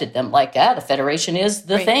accepted them like, the Federation is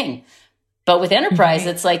the thing. But with Enterprise,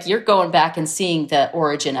 it's like you're going back and seeing the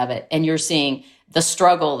origin of it, and you're seeing the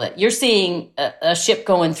struggle that you're seeing a ship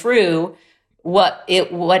going through what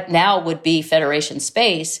now would be Federation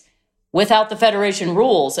space without the Federation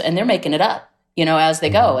rules, and they're making it up, as they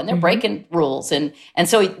go, and they're breaking rules. And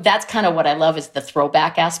so that's kind of what I love, is the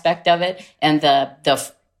throwback aspect of it, and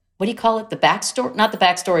the what do you call it? The backstory? Not the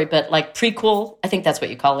backstory, but like prequel. I think that's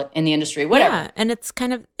what you call it in the industry. Whatever. Yeah, and it's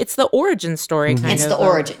the origin story. It's the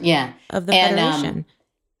origin, of the Federation.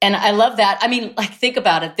 And I love that. I mean, like, think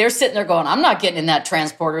about it. They're sitting there going, I'm not getting in that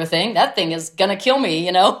transporter thing. That thing is going to kill me,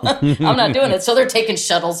 I'm not doing it. So they're taking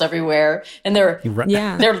shuttles everywhere, and they're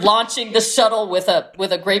launching the shuttle with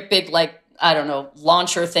a great big, like, I don't know,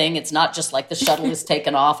 launcher thing. It's not just like the shuttle is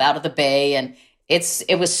taken off out of the bay, and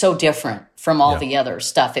it was so different from all the other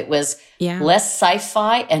stuff. It was less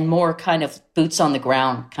sci-fi and more kind of boots on the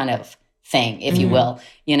ground kind of thing, if you will.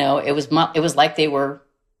 It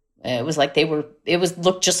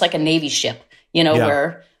looked just like a Navy ship,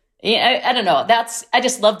 where, I don't know. I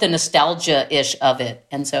just love the nostalgia-ish of it.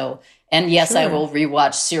 And so, yes, I will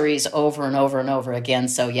rewatch series over and over and over again.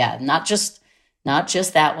 So yeah, not just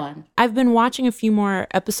that one. I've been watching a few more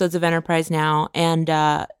episodes of Enterprise now, and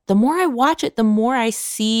the more I watch it, the more I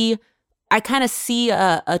kind of see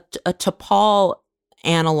a T'Pol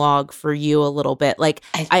analog for you a little bit. Like,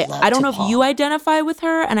 I don't know if you identify with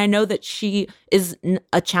her, and I know that she is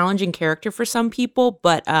a challenging character for some people,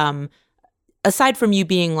 but aside from you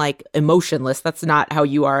being like emotionless, that's not how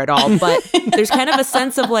you are at all. But there's kind of a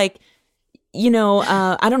sense of like,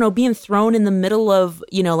 I don't know, being thrown in the middle of,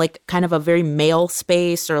 like kind of a very male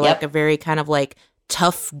space, or like a very kind of like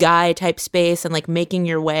tough guy type space, and like making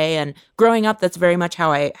your way. And growing up, that's very much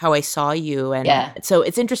how I saw you. And so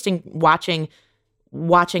it's interesting watching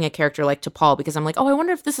a character like T'Pol, because I'm like, I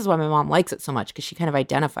wonder if this is why my mom likes it so much, because she kind of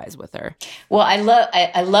identifies with her. Well, I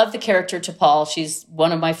love the character T'Pol. She's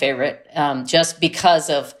one of my favorite, just because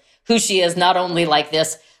of who she is. Not only like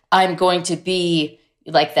this, I'm going to be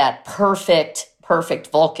like that perfect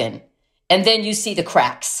Vulcan. And then you see the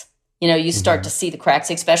cracks. You start to see the cracks,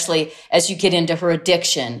 especially as you get into her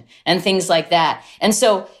addiction and things like that. And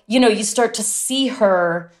so, you start to see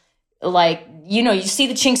her, like, you see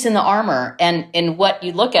the chinks in the armor, and what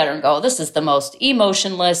you look at her and go, this is the most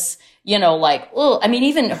emotionless, like, oh, I mean,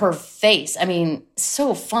 even her face, I mean,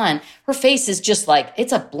 so fun. Her face is just like,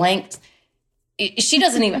 it's a blank. She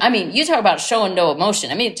doesn't even, I mean, you talk about showing no emotion.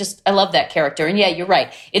 I mean, I love that character. And yeah, you're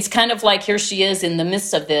right. It's kind of like, here she is in the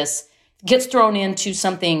midst of this, gets thrown into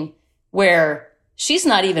something where she's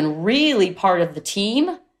not even really part of the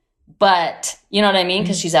team, but you know what I mean?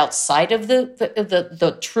 Because she's outside of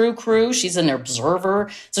the true crew. She's an observer.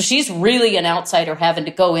 So she's really an outsider having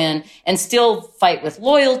to go in and still fight with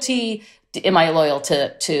loyalty. Am I loyal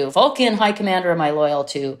to Vulcan High Commander? Am I loyal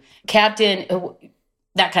to Captain?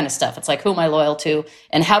 That kind of stuff. It's like, who am I loyal to?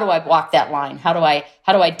 And how do I walk that line? How do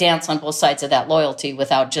I dance on both sides of that loyalty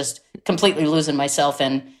without just completely losing myself?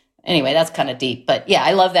 And anyway, that's kind of deep. But yeah,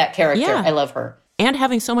 I love that character. Yeah. I love her. And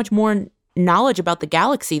having so much more knowledge about the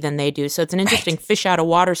galaxy than they do. So it's an interesting fish out of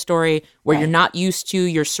water story where you're not used to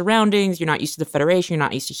your surroundings, you're not used to the Federation, you're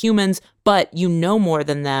not used to humans, but you know more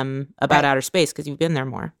than them about outer space because you've been there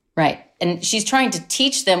more. Right. And she's trying to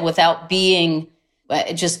teach them without being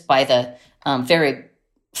just by the very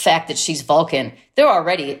fact that she's Vulcan, they're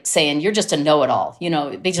already saying you're just a know-it-all,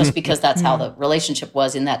 just because that's how the relationship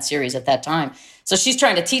was in that series at that time. So she's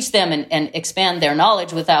trying to teach them and expand their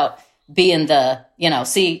knowledge without being the,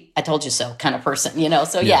 see, I told you so kind of person,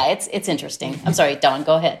 So yeah, it's interesting. I'm sorry, Dawn,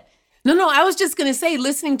 go ahead. No, I was just going to say,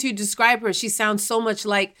 listening to you describe her, she sounds so much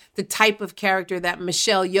like the type of character that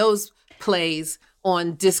Michelle Yeoh plays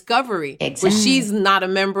on Discovery, exactly. Where she's not a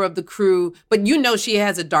member of the crew, but she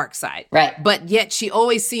has a dark side. Right. But yet she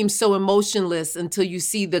always seems so emotionless until you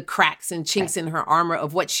see the cracks and chinks in her armor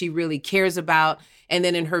of what she really cares about. And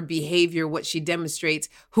then in her behavior, what she demonstrates,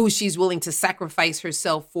 who she's willing to sacrifice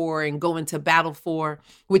herself for and go into battle for,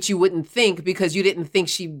 which you wouldn't think because you didn't think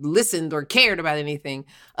she listened or cared about anything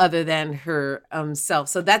other than her self.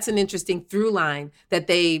 So that's an interesting through line that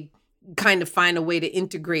they kind of find a way to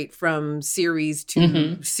integrate from series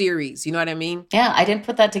to series. You know what I mean? Yeah, I didn't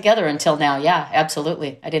put that together until now. Yeah,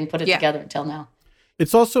 absolutely. I didn't put it together until now.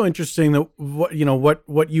 It's also interesting that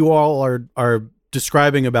what you all are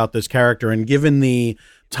describing about this character, and given the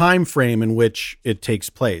time frame in which it takes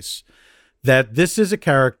place, that this is a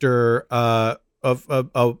character of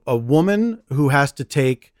a woman who has to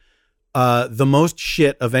take the most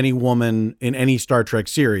shit of any woman in any Star Trek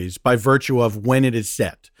series by virtue of when it is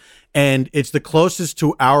set. And it's the closest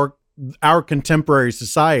to our contemporary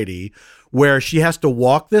society, where she has to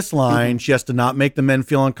walk this line. She has to not make the men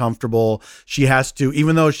feel uncomfortable. She has to,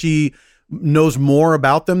 even though she knows more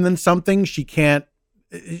about them than something, she can't,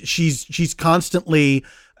 she's constantly,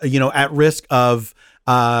 at risk of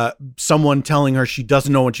someone telling her she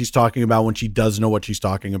doesn't know what she's talking about when she does know what she's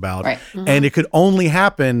talking about. Right. And it could only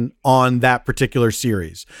happen on that particular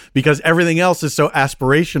series because everything else is so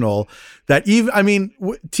aspirational that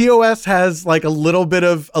TOS has like a little bit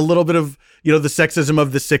of the sexism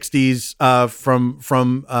of the 60s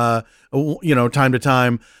from time to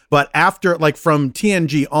time. But after, like, from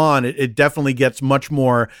TNG on, it definitely gets much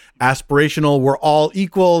more aspirational. We're all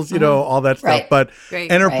equals, all that stuff. Right. But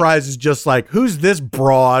Enterprise is just like, who's this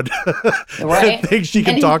broad that thinks she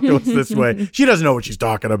can talk to us this way? She doesn't know what she's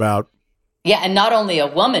talking about. Yeah, and not only a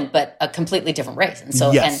woman, but a completely different race. And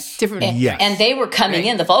so, and they were coming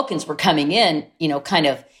in, the Vulcans were coming in, kind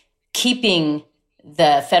of keeping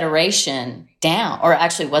the Federation down, or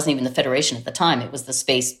actually it wasn't even the Federation at the time. It was the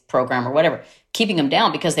space program or whatever, keeping them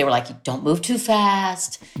down because they were like, don't move too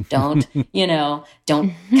fast. Don't,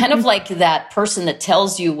 don't kind of like that person that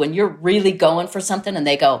tells you when you're really going for something and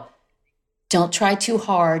they go, don't try too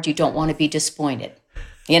hard. You don't want to be disappointed,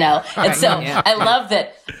 And so I love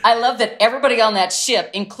that everybody on that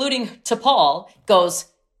ship, including T'Pol, goes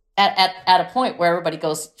at a point where everybody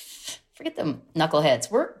goes, forget them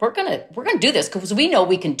knuckleheads. We're gonna do this because we know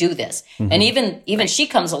we can do this. Mm-hmm. And even she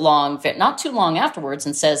comes along not too long afterwards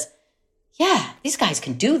and says, yeah, these guys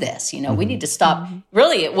can do this. We need to stop. Mm-hmm.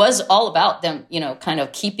 Really, it was all about them, kind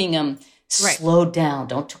of keeping them slowed down.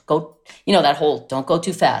 Don't go, that whole don't go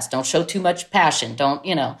too fast. Don't show too much passion. Don't,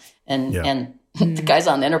 and the guys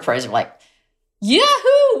on the Enterprise are like,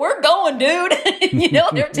 yahoo, we're going, dude.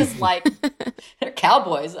 They're just like, they're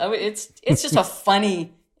cowboys. I mean, it's just a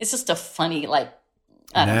funny, like,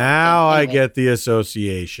 I get the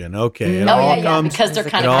association. Okay. Because they're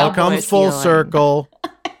kind of all comes full circle.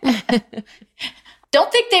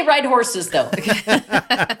 Don't think they ride horses, though.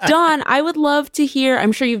 Dawn, I would love to hear,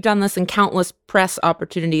 I'm sure you've done this in countless press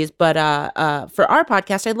opportunities, but for our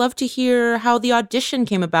podcast, I'd love to hear how the audition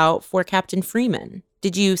came about for Captain Freeman.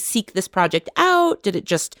 Did you seek this project out? Did it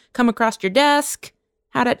just come across your desk?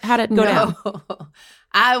 How'd it go down?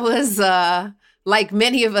 I was, like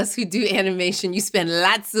many of us who do animation, you spend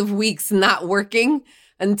lots of weeks not working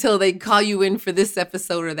until they call you in for this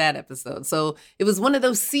episode or that episode. So it was one of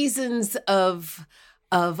those seasons of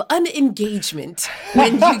unengagement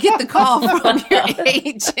when you get the call from your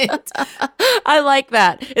agent. I like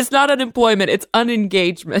that. It's not unemployment, it's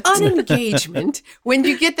unengagement. Unengagement. When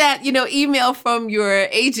you get that, email from your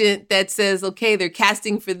agent that says, okay, they're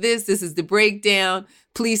casting for this is the breakdown.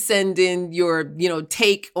 Please send in your,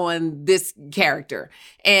 take on this character.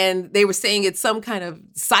 And they were saying it's some kind of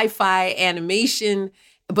sci-fi animation,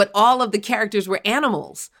 but all of the characters were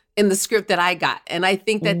animals in the script that I got. And I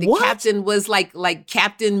think that the captain was like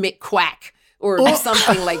Captain McQuack or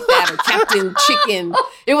something like that, or Captain Chicken.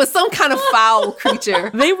 It was some kind of foul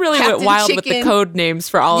creature. They really Captain went wild Chicken. with the code names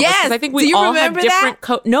for all of us. I think we all had different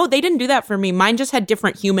code. No, they didn't do that for me. Mine just had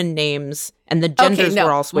different human names and the genders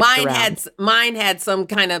were all switched around. Mine had some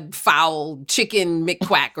kind of foul Chicken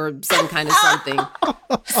McQuack or some kind of something.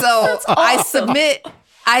 So awesome.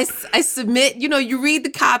 I submit, you read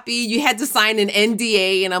the copy, you had to sign an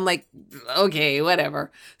NDA, and I'm like, okay,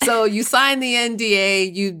 whatever. So you sign the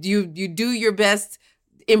NDA, you do your best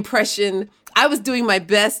impression. I was doing my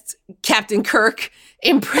best Captain Kirk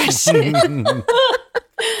impression.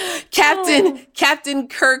 Captain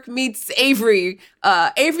Kirk meets Avery.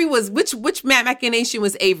 Avery was which machination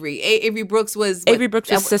was Avery? Avery Brooks was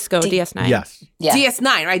Cisco DS9. Yes. Yeah.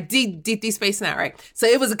 DS9, right? Deep Space Nine, right? So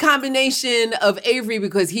it was a combination of Avery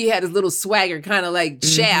because he had his little swagger, kind of like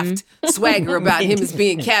Shaft swagger about him as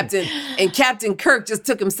being captain, and Captain Kirk just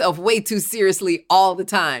took himself way too seriously all the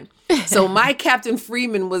time. So my Captain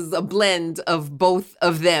Freeman was a blend of both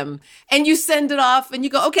of them. And you send it off and you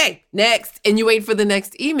go, okay, next. And you wait for the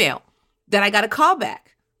next email. Then I got a call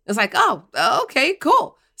back. It's like, oh, okay,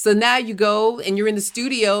 cool. So now you go and you're in the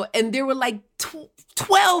studio and there were like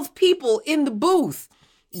 12 people in the booth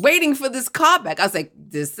waiting for this callback. I was like,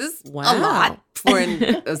 this is a lot for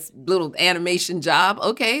a little animation job.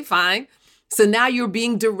 Okay, fine. So now you're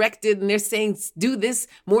being directed and they're saying, do this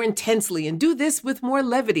more intensely and do this with more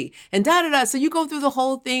levity and da-da-da. So you go through the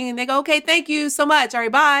whole thing and they go, okay, thank you so much. All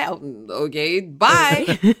right, bye. Oh, okay,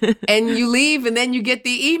 bye. And you leave and then you get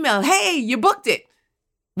the email. Hey, you booked it.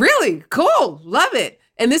 Really? Cool. Love it.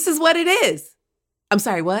 And this is what it is. I'm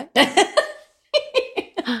sorry, what? This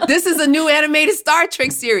is a new animated Star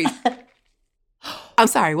Trek series. I'm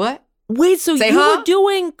sorry, what? Wait, so you were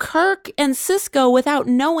doing Kirk and Cisco without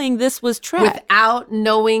knowing this was Trek? Without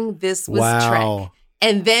knowing this was Trek.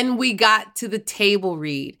 And then we got to the table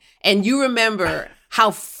read. And you remember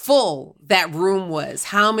how full that room was,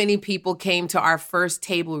 how many people came to our first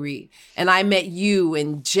table read. And I met you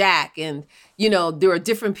and Jack and, there were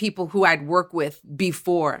different people who I'd worked with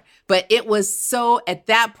before. But it was so, at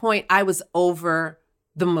that point, I was over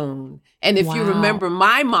the moon. And if you remember,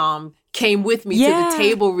 my mom came with me to the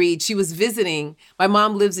table read. She was visiting. My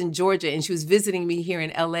mom lives in Georgia, and she was visiting me here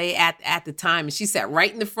in LA at the time. And she sat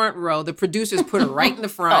right in the front row. The producers put her right in the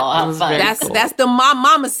front. That's the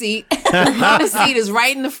mama seat. The mama seat is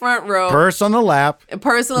right in the front row. Purse on the lap.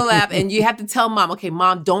 And you have to tell mom, okay,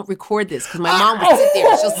 mom, don't record this. Because my mom would sit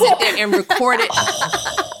there. She'll sit there and record it.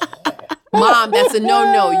 Mom, that's a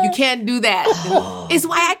no. You can't do that. It's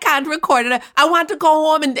why I can't record it. I want to go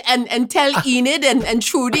home and tell Enid and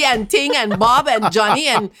Trudy and Ting and Bob and Johnny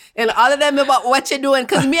and all of them about what you're doing.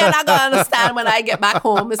 Because me, I'm not going to understand when I get back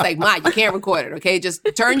home. It's like, Ma, you can't record it, okay? Just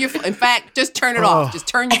turn your phone. In fact, just turn it off. Just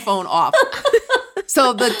turn your phone off.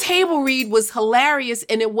 So the table read was hilarious.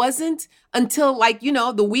 And it wasn't until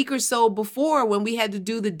the week or so before when we had to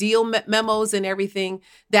do the deal memos and everything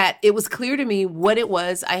that it was clear to me what it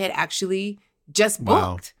was I had actually just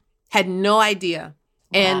booked. Had no idea.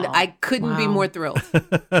 And I couldn't be more thrilled.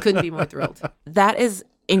 Couldn't be more thrilled. That is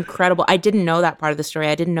incredible. I didn't know that part of the story.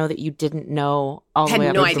 I didn't know that you didn't know all the way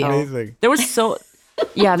up. Had no idea. Amazing. There was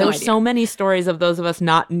so many stories of those of us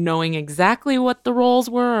not knowing exactly what the roles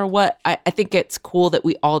were or what. I think it's cool that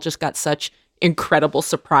we all just got such incredible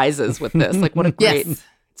surprises with this. Like, what a great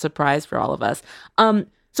surprise for all of us.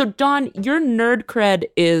 So Dawnn, your nerd cred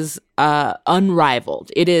is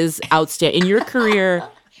unrivaled. It is outstanding. In your career,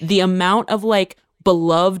 the amount of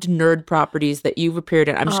beloved nerd properties that you've appeared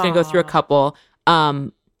in. I'm just going to go through a couple.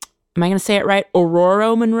 Am I going to say it right?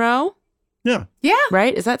 Aurora Monroe? Yeah. Yeah.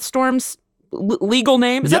 Right? Is that Storm's legal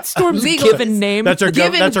name? Is that Storm's given name? That's her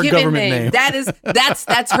government name.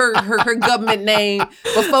 That's her government name.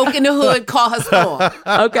 But folk in the hood call her Storm.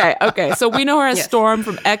 Okay. So we know her as Storm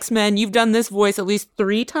from X-Men. You've done this voice at least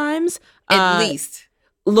 3 times. At least.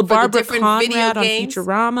 LaBarbara Conrad on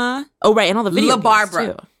Futurama. Oh, right. And all the video games,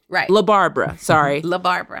 too. Right. LaBarbara. Sorry.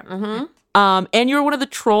 LaBarbara. Mm-hmm. And you're one of the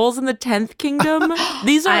trolls in the 10th Kingdom.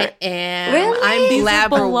 These are I am. Really? I'm Blabberwort.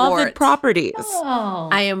 Beloved properties. Oh.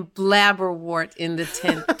 I am Blabberwort in the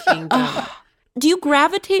 10th Kingdom. Do you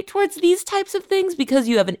gravitate towards these types of things because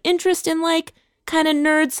you have an interest in kind of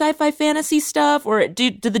nerd sci-fi fantasy stuff, or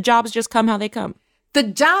do the jobs just come how they come? The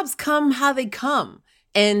jobs come how they come,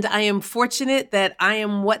 and I am fortunate that I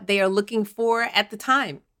am what they are looking for at the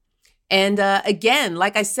time. And again,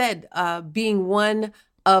 like I said, being one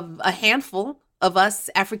of a handful of us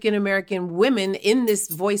African-American women in this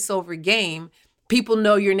voiceover game, people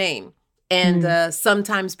know your name. And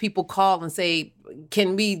sometimes people call and say,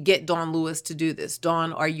 can we get Dawnn Lewis to do this?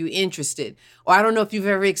 Dawnn, are you interested? Or I don't know if you've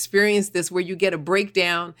ever experienced this where you get a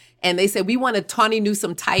breakdown and they say, we want a Tawny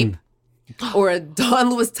Newsome type or a Dawnn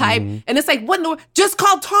Lewis type. And it's like, what in the world? Just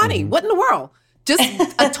call Tawny. What in the world? Just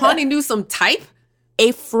a Tawny Newsome type?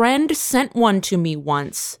 A friend sent one to me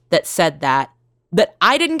once that said that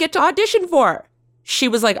I didn't get to audition for. she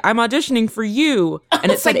was like, I'm auditioning for you.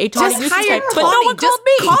 And it said a Tawny Newsome type, but Tawny, no one called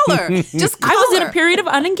me. Call her. Just call I was her. in a period of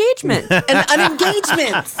unengagement. An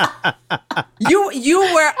unengagement. You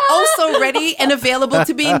were also ready and available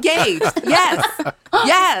to be engaged. Yes.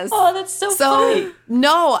 Yes. Oh, that's so funny.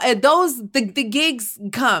 No, the gigs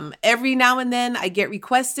come every now and then. I get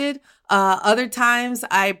requested. Other times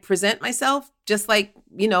I present myself just like,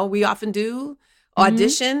 we often do,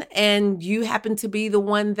 audition, and you happen to be the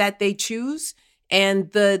one that they choose.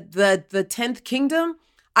 And the 10th Kingdom,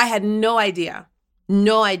 I had no idea.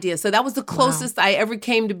 No idea. So that was the closest I ever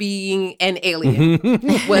came to being an alien.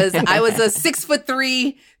 I was a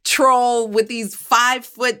 6'3" troll with these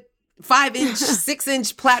 5'5"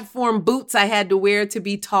 6-inch platform boots I had to wear to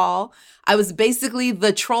be tall. I was basically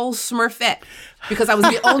the troll Smurfette because I was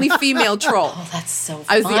the only female troll. Oh, that's so funny.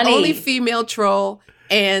 I was the only female troll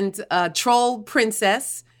and troll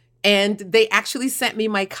princess. And they actually sent me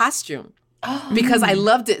my costume because I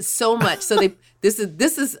loved it so much. So this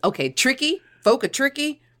is okay. Tricky. Folk are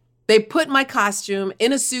tricky. They put my costume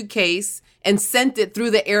in a suitcase and sent it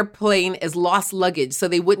through the airplane as lost luggage so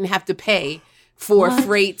they wouldn't have to pay for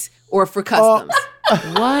freight or for customs.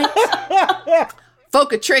 What?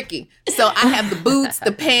 Folk are tricky. So I have the boots,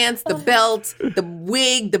 the pants, the belt, the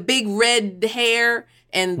wig, the big red hair,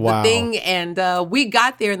 and the thing. And we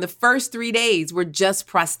got there, and the first 3 days were just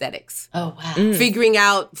prosthetics. Oh, wow. Figuring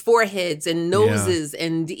out foreheads and noses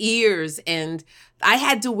and ears. And I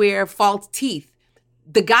had to wear false teeth.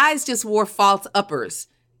 The guys just wore false uppers.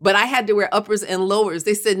 But I had to wear uppers and lowers.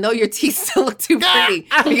 They said, no, your teeth still look too pretty.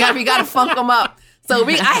 You got to funk them up. So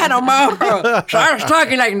I had a mouth. I was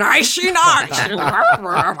talking like nicey nice.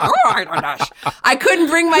 I couldn't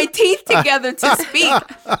bring my teeth together to speak.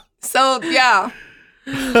 So, yeah.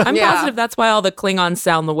 I'm positive that's why all the Klingons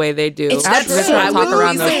sound the way they do. I wouldn't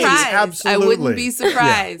be surprised. Absolutely. I wouldn't be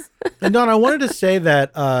surprised. Yeah. And Dawnn, I wanted to say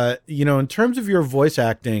that, in terms of your voice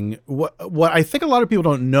acting, what I think a lot of people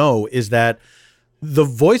don't know is that the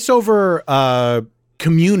voiceover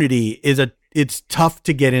community it's tough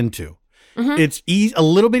to get into. Mm-hmm. It's a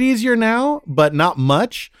little bit easier now, but not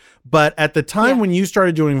much. But at the time when you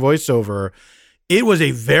started doing voiceover, it was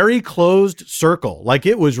a very closed circle. Like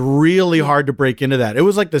it was really hard to break into that. It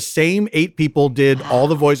was like the same 8 people did all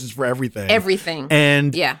the voices for everything. Everything.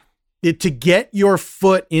 And to get your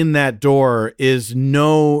foot in that door it's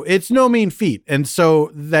no mean feat. And so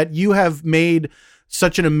that you have made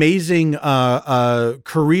such an amazing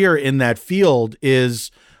career in that field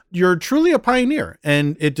you're truly a pioneer,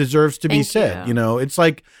 and it deserves to be said. It's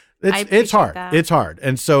like it's hard. That. It's hard,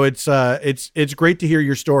 and so it's great to hear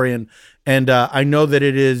your story, and I know that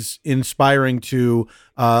it is inspiring to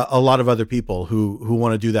a lot of other people who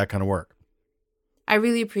want to do that kind of work. I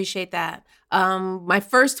really appreciate that. My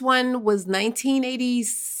first one was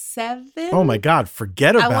 1987. Oh my God!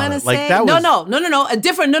 Forget about it. I want to say no. A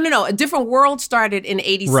different world started in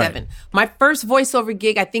 87. Right. My first voiceover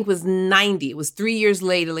gig, I think, was 90. It was 3 years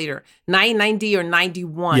later, 90 or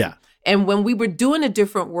 91. Yeah. And when we were doing A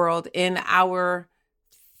Different World in our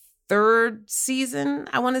third season,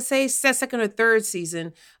 I want to say second or third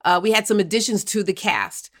season, we had some additions to the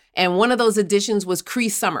cast. And one of those additions was Cree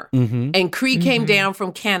Summer. Mm-hmm. And Cree came down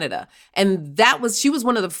from Canada. And she was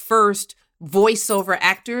one of the first voiceover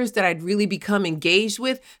actors that I'd really become engaged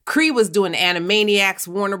with. Cree was doing Animaniacs,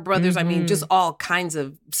 Warner Brothers, just all kinds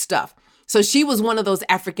of stuff. So she was one of those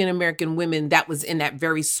African-American women that was in that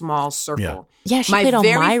very small circle. Yeah, she played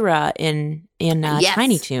Elmira in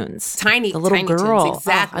Tiny Toons. The little Tiny girl. Toons,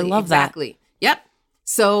 exactly. I love that. Yep.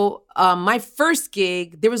 So my first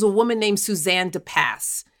gig, there was a woman named Suzanne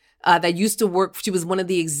DePass that used to work. She was one of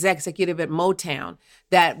the executive at Motown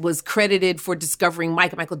that was credited for discovering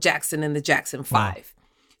Michael Jackson and the Jackson 5. Wow.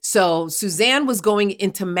 So Suzanne was going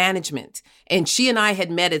into management, and she and I had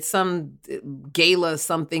met at some gala,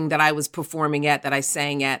 something that I was performing at, that I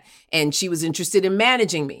sang at, and she was interested in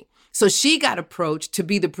managing me. So she got approached to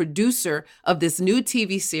be the producer of this new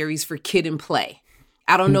TV series for Kid and Play.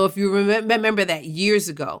 I don't know if you remember that years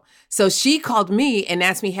ago. So she called me and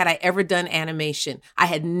asked me, had I ever done animation? I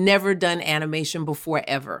had never done animation before,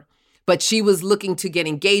 ever. But she was looking to get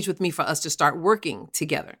engaged with me for us to start working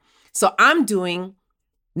together. So I'm doing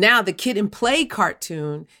now the Kid and Play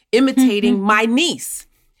cartoon imitating my niece.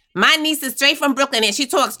 My niece is straight from Brooklyn, and she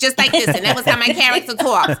talks just like this, and that was how my character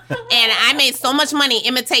talks. And I made so much money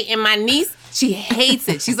imitating my niece. She hates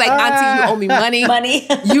it. She's like, Auntie, you owe me money.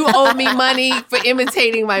 You owe me money for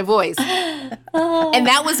imitating my voice. And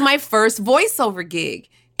that was my first voiceover gig.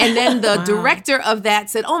 And then the director of that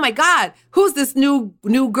said, oh my God, who's this new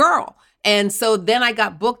girl? And so then I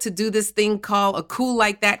got booked to do this thing called A Cool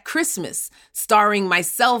Like That Christmas, starring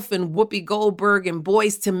myself and Whoopi Goldberg and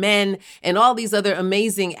Boyz II Men and all these other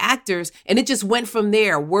amazing actors. And it just went from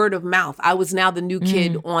there, word of mouth. I was now the new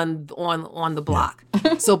kid on the block.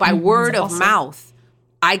 So by word of mouth,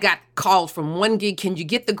 I got called from one gig. Can you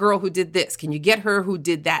get the girl who did this? Can you get her who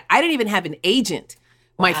did that? I didn't even have an agent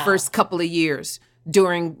my first couple of years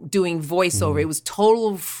during doing voiceover. It was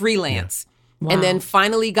total freelance. Wow. And then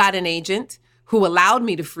finally got an agent who allowed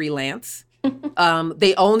me to freelance.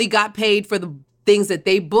 They only got paid for the things that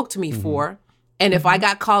they booked me for. And if I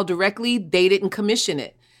got called directly, they didn't commission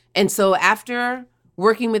it. And so after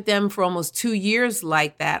working with them for almost 2 years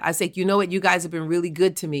like that, I said, you know what, you guys have been really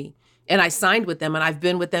good to me. And I signed with them, and I've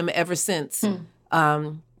been with them ever since.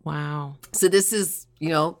 Wow. So this is,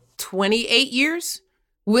 28 years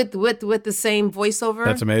with the same voiceover.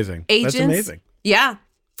 That's amazing. Agents. That's amazing. Yeah.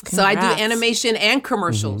 Congrats. So I do animation and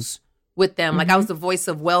commercials with them. Like I was the voice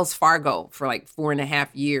of Wells Fargo for like 4.5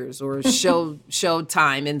 years, or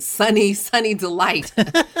Showtime and Sunny Delight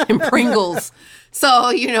and Pringles. So,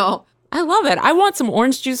 I love it. I want some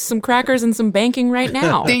orange juice, some crackers, and some banking right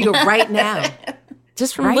now. There you go, right now.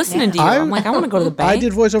 Just from listening to you. I'm like, I want to go to the bank. I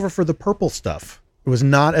did voiceover for the Purple Stuff. It was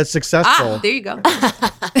not as successful. There you go.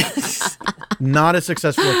 Not as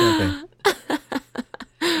successful a campaign.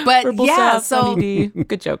 But Purple yeah, Stuff, so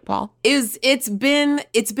good joke, Paul. It's been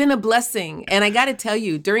a blessing. And I got to tell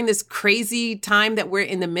you, during this crazy time that we're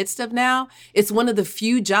in the midst of now, it's one of the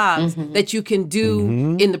few jobs that you can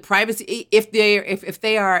do in the privacy. If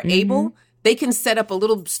they are able, they can set up a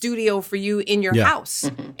little studio for you in your house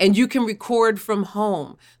and you can record from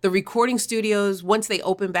home. The recording studios, once they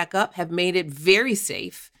open back up, have made it very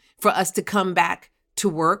safe for us to come back to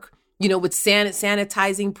work, with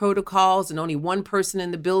sanitizing protocols and only one person in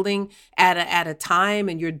the building at a time,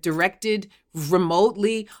 and you're directed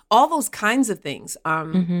remotely, all those kinds of things.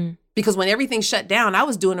 Because when everything shut down, I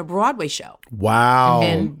was doing a Broadway show. Wow.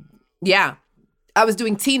 And yeah, I was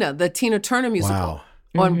doing Tina, the Tina Turner musical. Wow.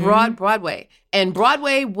 On Broadway. And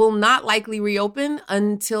Broadway will not likely reopen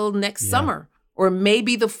until next summer or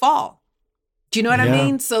maybe the fall. Do you know what I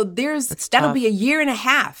mean? So that'll be a year and a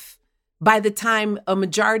half by the time a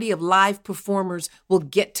majority of live performers will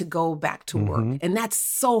get to go back to work. And that's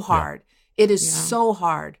so hard. It is so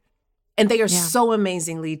hard. And they are so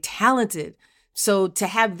amazingly talented. So to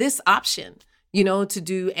have this option, to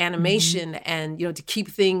do animation and, to keep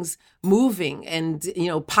things moving and,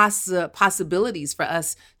 possibilities for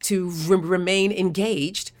us to remain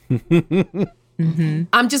engaged.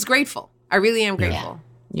 I'm just grateful. I really am grateful.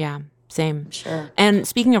 Yeah, same. Sure. And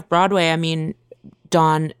speaking of Broadway, I mean,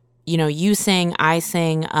 Dawnn, you sing, I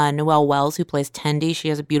sing. Noelle Wells, who plays Tendy, she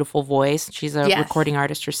has a beautiful voice. She's a recording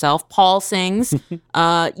artist herself. Paul sings.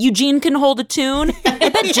 Eugene can hold a tune. I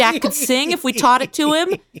bet Jack could sing if we taught it to him.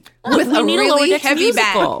 With a really heavy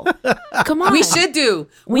back. Come on. We should do.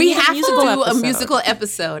 We have to do a musical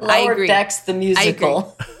episode. I agree. Lower Decks the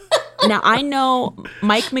musical. Now, I know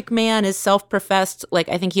Mike McMahon is self-professed,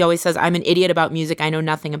 I think he always says, I'm an idiot about music, I know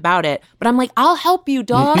nothing about it. But I'm like, I'll help you,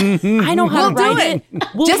 dog. I know how to write it.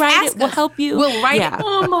 We'll Just write ask it. We'll help you. We'll write it.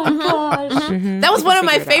 Oh my gosh. That was one of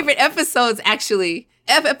my favorite episodes, actually.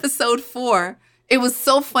 Episode 4. It was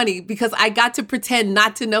so funny because I got to pretend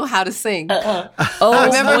not to know how to sing. Oh,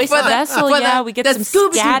 remember voice vessel, we get some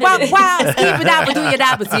scattered.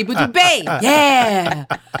 Yeah.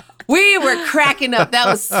 We were cracking up. That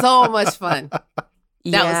was so much fun.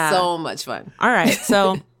 That was so much fun. All right.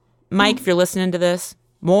 So, Mike, if you're listening to this,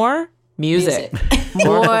 more music.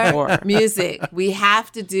 More music. We have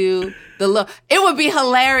to do it would be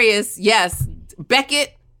hilarious. Yes.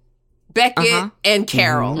 Beckett and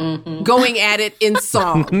Carol going at it in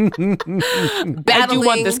song. Battling. I do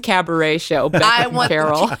want this cabaret show, Beckett and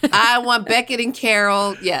Carol. I want Beckett and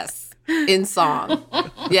Carol, yes, in song.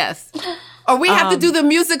 Yes. Or we have to do the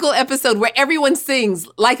musical episode where everyone sings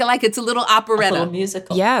like it's a little operetta. A little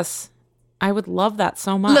musical. Yes. I would love that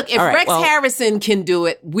so much. Look, if Rex Harrison can do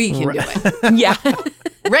it, we can do it. Yeah.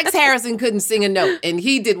 Rex Harrison couldn't sing a note. And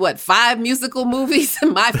he did, 5 musical movies?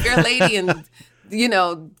 My Fair Lady and,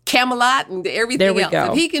 Camelot and everything else.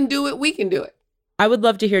 Go. If he can do it, we can do it. I would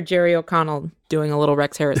love to hear Jerry O'Connell doing a little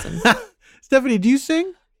Rex Harrison. Stephanie, do you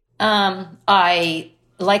sing? I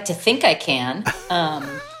like to think I can.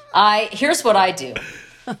 Here's what I do.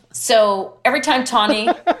 So every time Tawny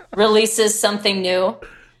releases something new,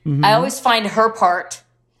 I always find her part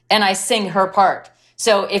and I sing her part.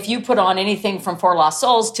 So if you put on anything from For Lost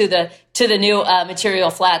Souls to the new Material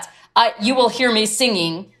Flats, you will hear me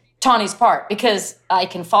singing Tawny's part because I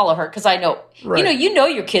can follow her because I know, you know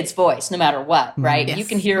your kid's voice no matter what, right? Yes. You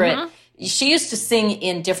can hear it she used to sing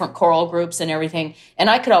in different choral groups and everything, and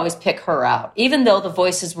I could always pick her out. Even though the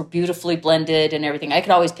voices were beautifully blended and everything, I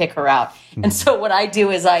could always pick her out. Mm-hmm. And so what I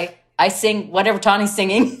do is I sing whatever Tawny's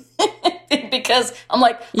singing because I'm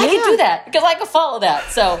like, I can do that because I can follow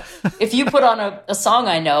that. So if you put on a song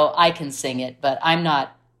I know, I can sing it, but I'm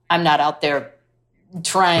not out there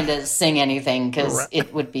trying to sing anything because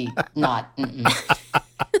it would be not.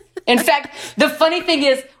 In fact, the funny thing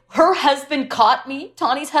is, her husband caught me.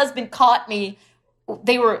 Tawny's husband caught me.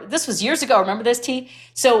 This was years ago. Remember this, T?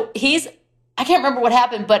 So I can't remember what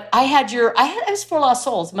happened, but it was Four Lost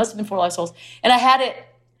Souls. It must have been Four Lost Souls. And I had it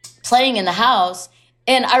playing in the house.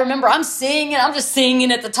 And I remember I'm just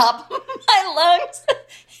singing at the top of my lungs.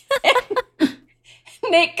 And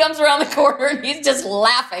Nate comes around the corner and he's just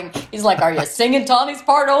laughing. He's like, "Are you singing Tawny's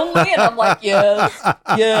part only?" And I'm like,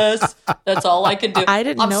 yes, that's all I can do.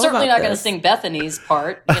 I'm certainly not going to sing Bethany's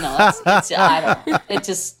part. I don't know. It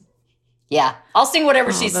just, I'll sing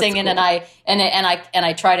whatever she's singing, cool. and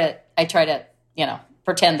I try to,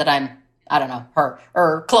 pretend that I'm, I don't know, her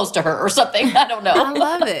or close to her or something. I don't know. I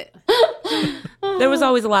love it. There was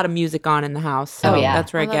always a lot of music on in the house. So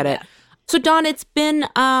that's where I get it. So, Dawnn, it's been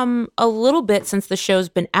a little bit since the show's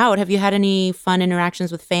been out. Have you had any fun interactions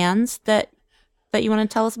with fans that you want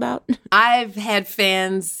to tell us about? I've had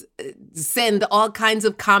fans send all kinds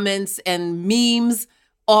of comments and memes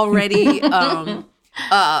already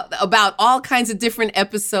about all kinds of different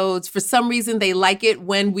episodes. For some reason, they like it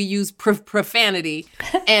when we use profanity.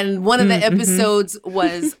 And one of the episodes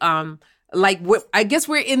was I guess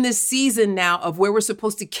we're in this season now of where we're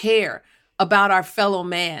supposed to care about our fellow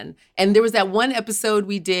man. And there was that one episode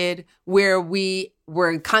we did where we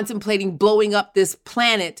were contemplating blowing up this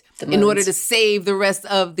planet in order to save the rest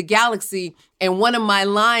of the galaxy. And one of my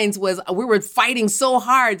lines was, we were fighting so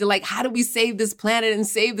hard to how do we save this planet and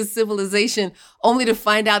save the civilization, only to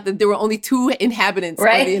find out that there were only 2 inhabitants of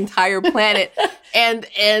the entire planet. And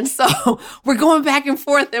so we're going back and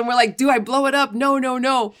forth and we're like, do I blow it up?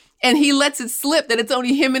 No. And he lets it slip that it's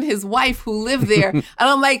only him and his wife who live there. And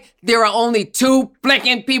I'm like, there are only 2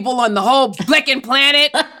 blicking people on the whole blicking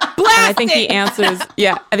planet. Blast I think he answers,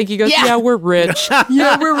 I think he goes, we're rich.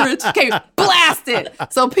 We're rich. Okay, blast it.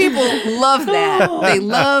 So people love that.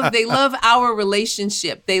 They love our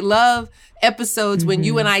relationship. They love episodes when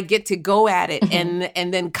you and I get to go at it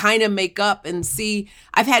and then kind of make up and see.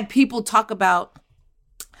 I've had people talk about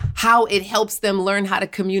how it helps them learn how to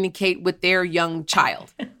communicate with their young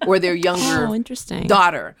child or their younger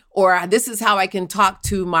daughter. Or this is how I can talk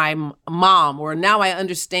to my mom. Or now I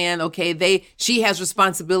understand, she has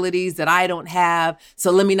responsibilities that I don't have. So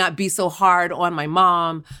let me not be so hard on my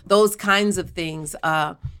mom. Those kinds of things.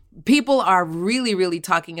 People are really, really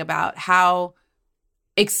talking about how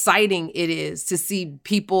exciting it is to see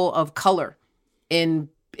people of color in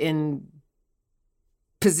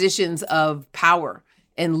positions of power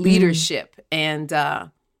and leadership. And,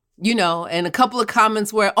 and a couple of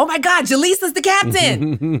comments were, "Oh my God, Jaleesa's the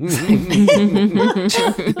captain."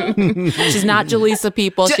 She's not Jalisa,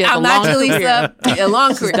 people. She has I'm not Jalisa. A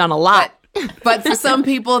long career. She's done a lot. But for some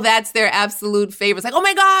people, that's their absolute favorite. It's like, "Oh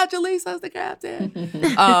my God, Jaleesa's the captain."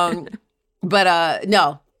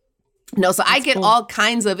 No. So I get all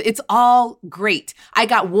kinds of, it's all great. I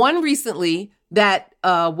got one recently that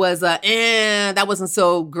was that wasn't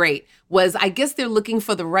so great. I guess they're looking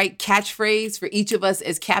for the right catchphrase for each of us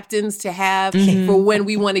as captains to have for when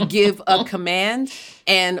we want to give a command.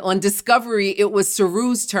 And on Discovery, it was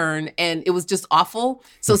Saru's turn, and it was just awful.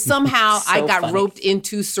 So somehow I got roped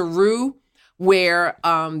into Saru, where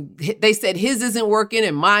they said his isn't working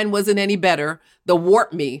and mine wasn't any better. The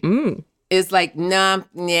warp me. It's like, nah,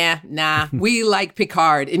 we like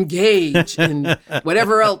Picard, engage, and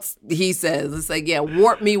whatever else he says. It's like,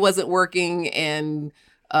 warp me wasn't working, and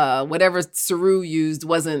whatever Saru used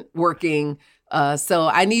wasn't working. So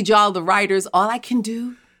I need y'all, the writers. All I can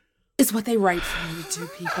do is what they write for me to do,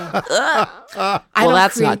 people.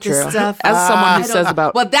 That's not true. Stuff. As someone who says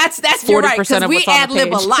about that's you're right, because we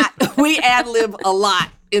ad-lib a lot. We ad-lib a lot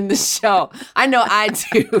in the show. I know I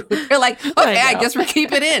do. They're like, okay, I guess we're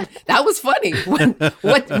keeping it in. That was funny. What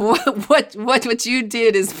you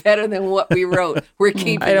did is better than what we wrote. We're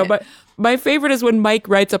keeping it. But my favorite is when Mike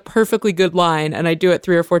writes a perfectly good line and I do it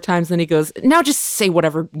 3 or 4 times. Then he goes, "Now just say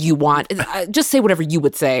whatever you want. Just say whatever you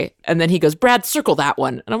would say." And then he goes, "Brad, circle that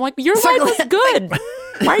one." And I'm like, "Your line was good.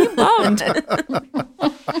 Why are you bummed?"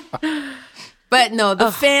 But no,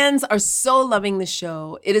 the fans are so loving the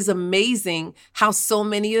show. It is amazing how so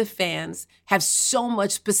many of the fans have so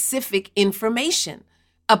much specific information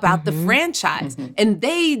about the franchise. And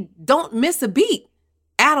they don't miss a beat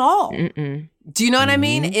at all. Do you know what I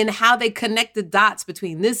mean? And how they connect the dots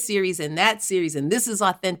between this series and that series, and this is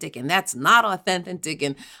authentic and that's not authentic,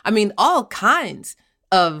 and I mean all kinds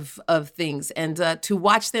of things. And to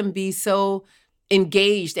watch them be so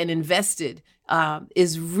engaged and invested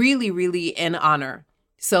is really, really an honor.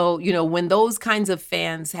 So, you know, when those kinds of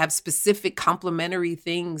fans have specific complimentary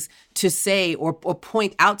things to say or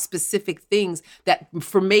point out specific things that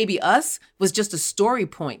for maybe us was just a story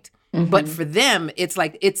point. But for them, it's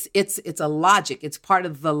like it's a logic. It's part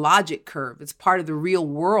of the logic curve. It's part of the real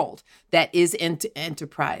world that is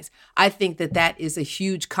Enterprise. I think that is a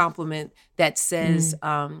huge compliment that says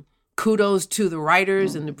kudos to the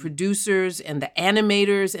writers and the producers and the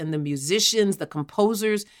animators and the musicians, the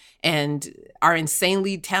composers, and our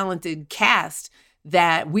insanely talented cast,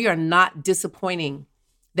 that we are not disappointing,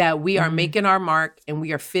 that we are making our mark and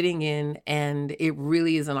we are fitting in, and it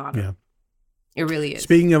really is an honor. Yeah. It really is.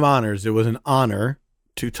 Speaking of honors, it was an honor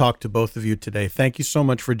to talk to both of you today. Thank you so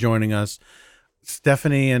much for joining us.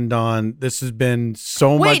 Stephanie and Dawnn, this has been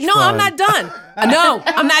so much fun. Wait, no, I'm not done. No,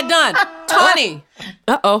 I'm not done. Tawny.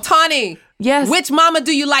 Tawny. Yes. Which mama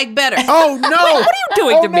do you like better? Oh, no. What are you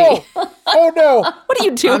doing to me? Oh, no. What are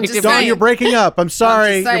you doing to me? Dawnn, you're breaking up. I'm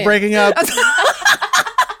sorry. You're breaking up.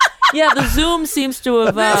 Yeah, the Zoom seems to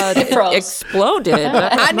have exploded.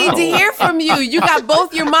 I need to hear from you. You got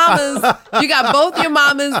both your mamas. You got both your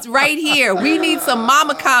mamas right here. We need some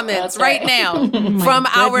mama comments right now from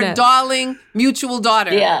our darling mutual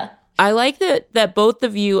daughter. Yeah. I like that both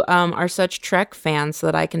of you are such Trek fans so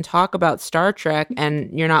that I can talk about Star Trek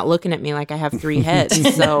and you're not looking at me like I have 3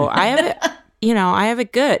 heads. So I have it,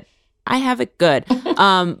 I have it good.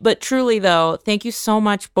 But truly, though, thank you so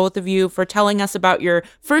much, both of you, for telling us about your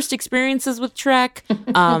first experiences with Trek.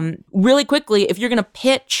 Really quickly, if you're going to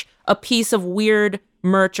pitch a piece of weird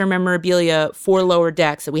merch or memorabilia for Lower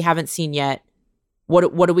Decks that we haven't seen yet, what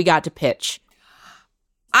do we got to pitch?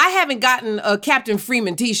 I haven't gotten a Captain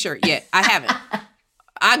Freeman t-shirt yet. I haven't.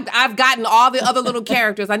 I've gotten all the other little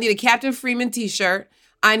characters. I need a Captain Freeman t-shirt.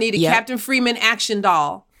 I need a Captain Freeman action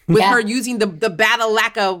doll. With her using the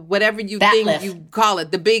battle-lacca, whatever you call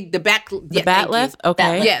it, the bat lift?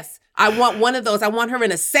 Okay. Yes. I want one of those. I want her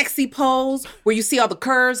in a sexy pose where you see all the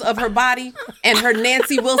curves of her body and her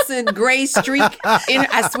Nancy Wilson gray streak.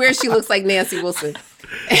 I swear she looks like Nancy Wilson.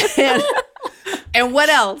 And what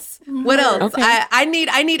else? What else? Okay. I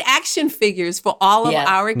need action figures for all of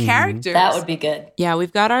our characters. That would be good. Yeah,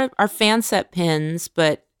 we've got our fan set pins,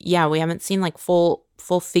 but yeah, we haven't seen like full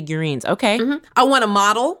figurines. Okay. I want a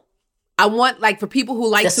model. I want, like, for people who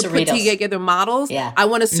like to put together models, I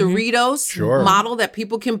want a Cerritos model that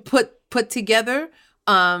people can put together.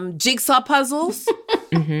 Jigsaw puzzles.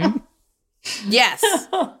 Yes.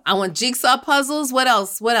 I want jigsaw puzzles. What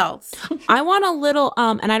else? I want a little,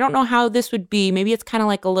 and I don't know how this would be. Maybe it's kind of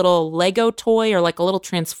like a little Lego toy or like a little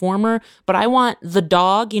transformer, but I want the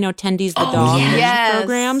dog, Tendy's the dog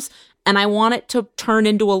programs. And I want it to turn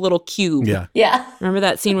into a little cube. Yeah. Remember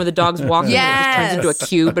that scene where the dog's walking and it just turns into a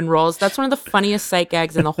cube and rolls? That's one of the funniest sight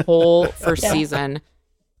gags in the whole first season.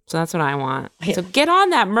 So that's what I want. So get on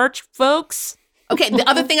that merch, folks. Okay, the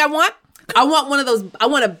other thing I want one of those, I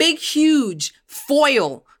want a big, huge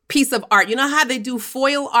foil piece of art. You know how they do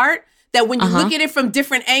foil art? That when you look at it from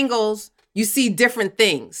different angles, you see different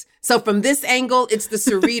things. So from this angle, it's the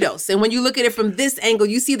Cerritos. And when you look at it from this angle,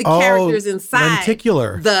 you see the characters inside.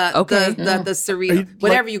 Lenticular. The Cerrito.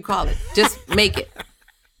 Whatever you call it. Just make it.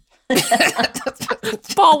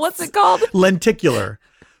 Paul, what's it called? Lenticular.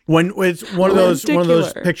 When it's one of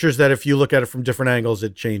those pictures that if you look at it from different angles,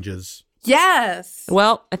 it changes. Yes.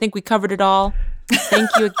 Well, I think we covered it all. Thank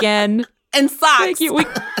you again. And socks. Thank you.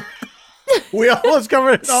 We almost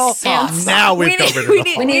covered it all. Socks. Now we've covered it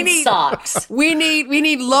all. We need socks. We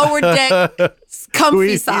need Lower Deck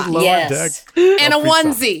comfy socks. Yes. And a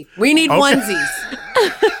onesie. We need onesies.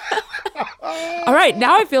 All right,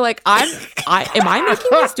 now I feel like am I making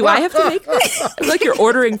this? Do I have to make this? I feel like you're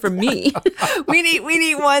ordering from me. We need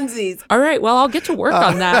onesies. All right, well, I'll get to work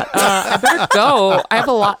on that. I better go. I have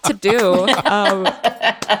a lot to do.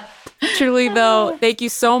 Truly, though, thank you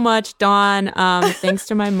so much, Dawnn. Thanks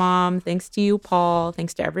to my mom. Thanks to you, Paul.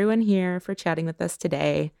 Thanks to everyone here for chatting with us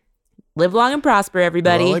today. Live long and prosper,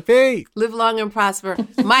 everybody. Live long and prosper.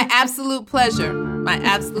 My absolute pleasure.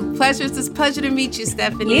 It's a pleasure to meet you,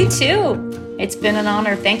 Stephanie. You too. It's been an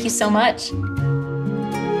honor. Thank you so much.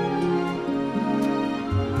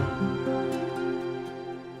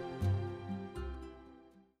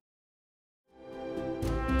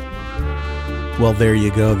 Well, there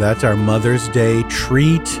you go. That's our Mother's Day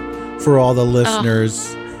treat for all the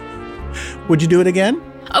listeners. Would you do it again?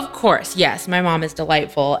 Of course. course. Yes. My mom is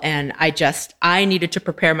delightful. And I needed to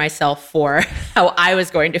prepare myself for how I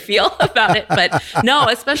was going to feel about it. But no,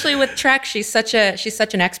 especially with Trek, she's such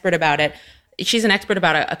an expert about it. She's an expert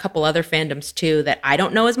about a couple other fandoms too that I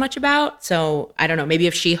don't know as much about. So I don't know, maybe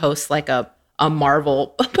if she hosts like a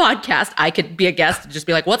Marvel podcast, I could be a guest and just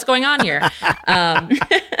be like, what's going on here?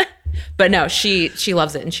 But no, she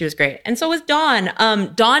loves it and she was great. And so was Dawnn.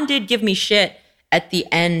 Dawnn did give me shit at the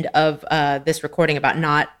end of this recording about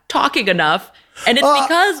not talking enough. And it's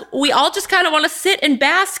because we all just kind of want to sit and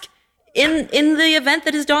bask in the event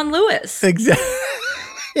that is Dawnn Lewis.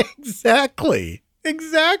 Exactly.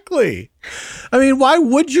 I mean, why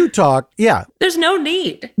would you talk? Yeah. There's no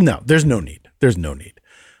need. No, there's no need.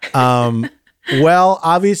 Well,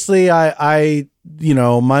 obviously I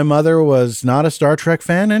my mother was not a Star Trek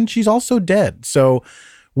fan and she's also dead. So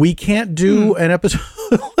we can't do an episode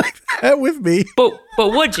like that with me. But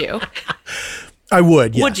would you? I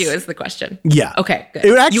would, yes. Would you is the question. Yeah. Okay, good.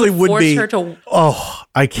 It actually would be. Her to...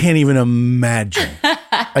 I can't even imagine.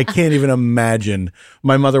 I can't even imagine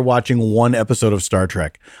my mother watching one episode of Star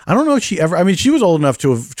Trek. I don't know if she ever, I mean, she was old enough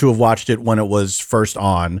to have watched it when it was first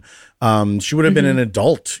on. She would have been an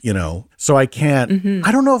adult, so I can't,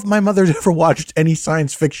 I don't know if my mother's ever watched any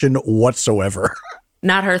science fiction whatsoever.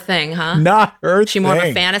 Not her thing, huh? Not her She more of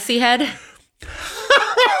a fantasy head?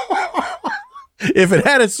 If it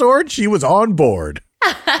had a sword, she was on board.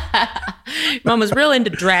 Mom was real into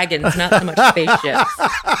dragons, not so much spaceships.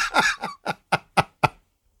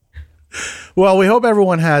 Well, we hope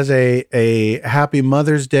everyone has a happy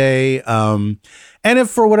Mother's Day. And if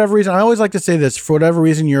for whatever reason, I always like to say this, for whatever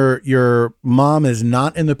reason your mom is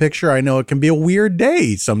not in the picture, I know it can be a weird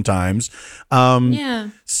day sometimes. Yeah.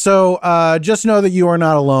 So just know that you are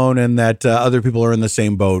not alone and that other people are in the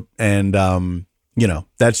same boat. And,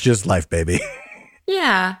 that's just life, baby.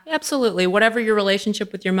 Yeah, absolutely. Whatever your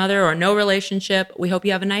relationship with your mother or no relationship, we hope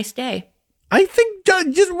you have a nice day. I think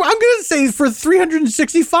I'm going to say for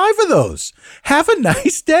 365 of those, have a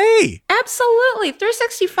nice day. Absolutely.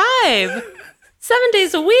 365. 7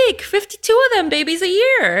 days a week, 52 of them babies a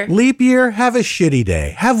year. Leap year, have a shitty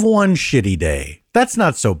day. Have one shitty day. That's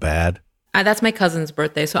not so bad. That's my cousin's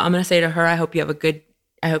birthday, so I'm going to say to her, I hope you have a good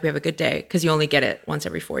day, because you only get it once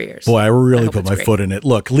every 4 years. Boy, I really put my foot in it.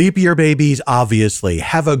 Look, leap year babies, obviously.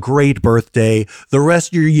 Have a great birthday. The rest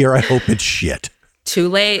of your year, I hope it's shit. Too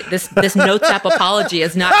late. This Notes app apology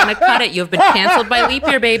is not going to cut it. You've been canceled by leap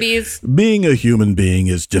year babies. Being a human being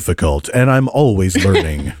is difficult, and I'm always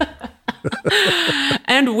learning.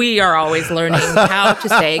 And we are always learning how to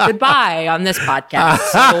say goodbye on this podcast.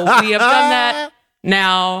 So we have done that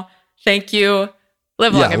now. Thank you.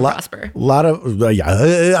 Live long and prosper.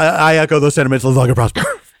 I echo those sentiments. Live long and prosper.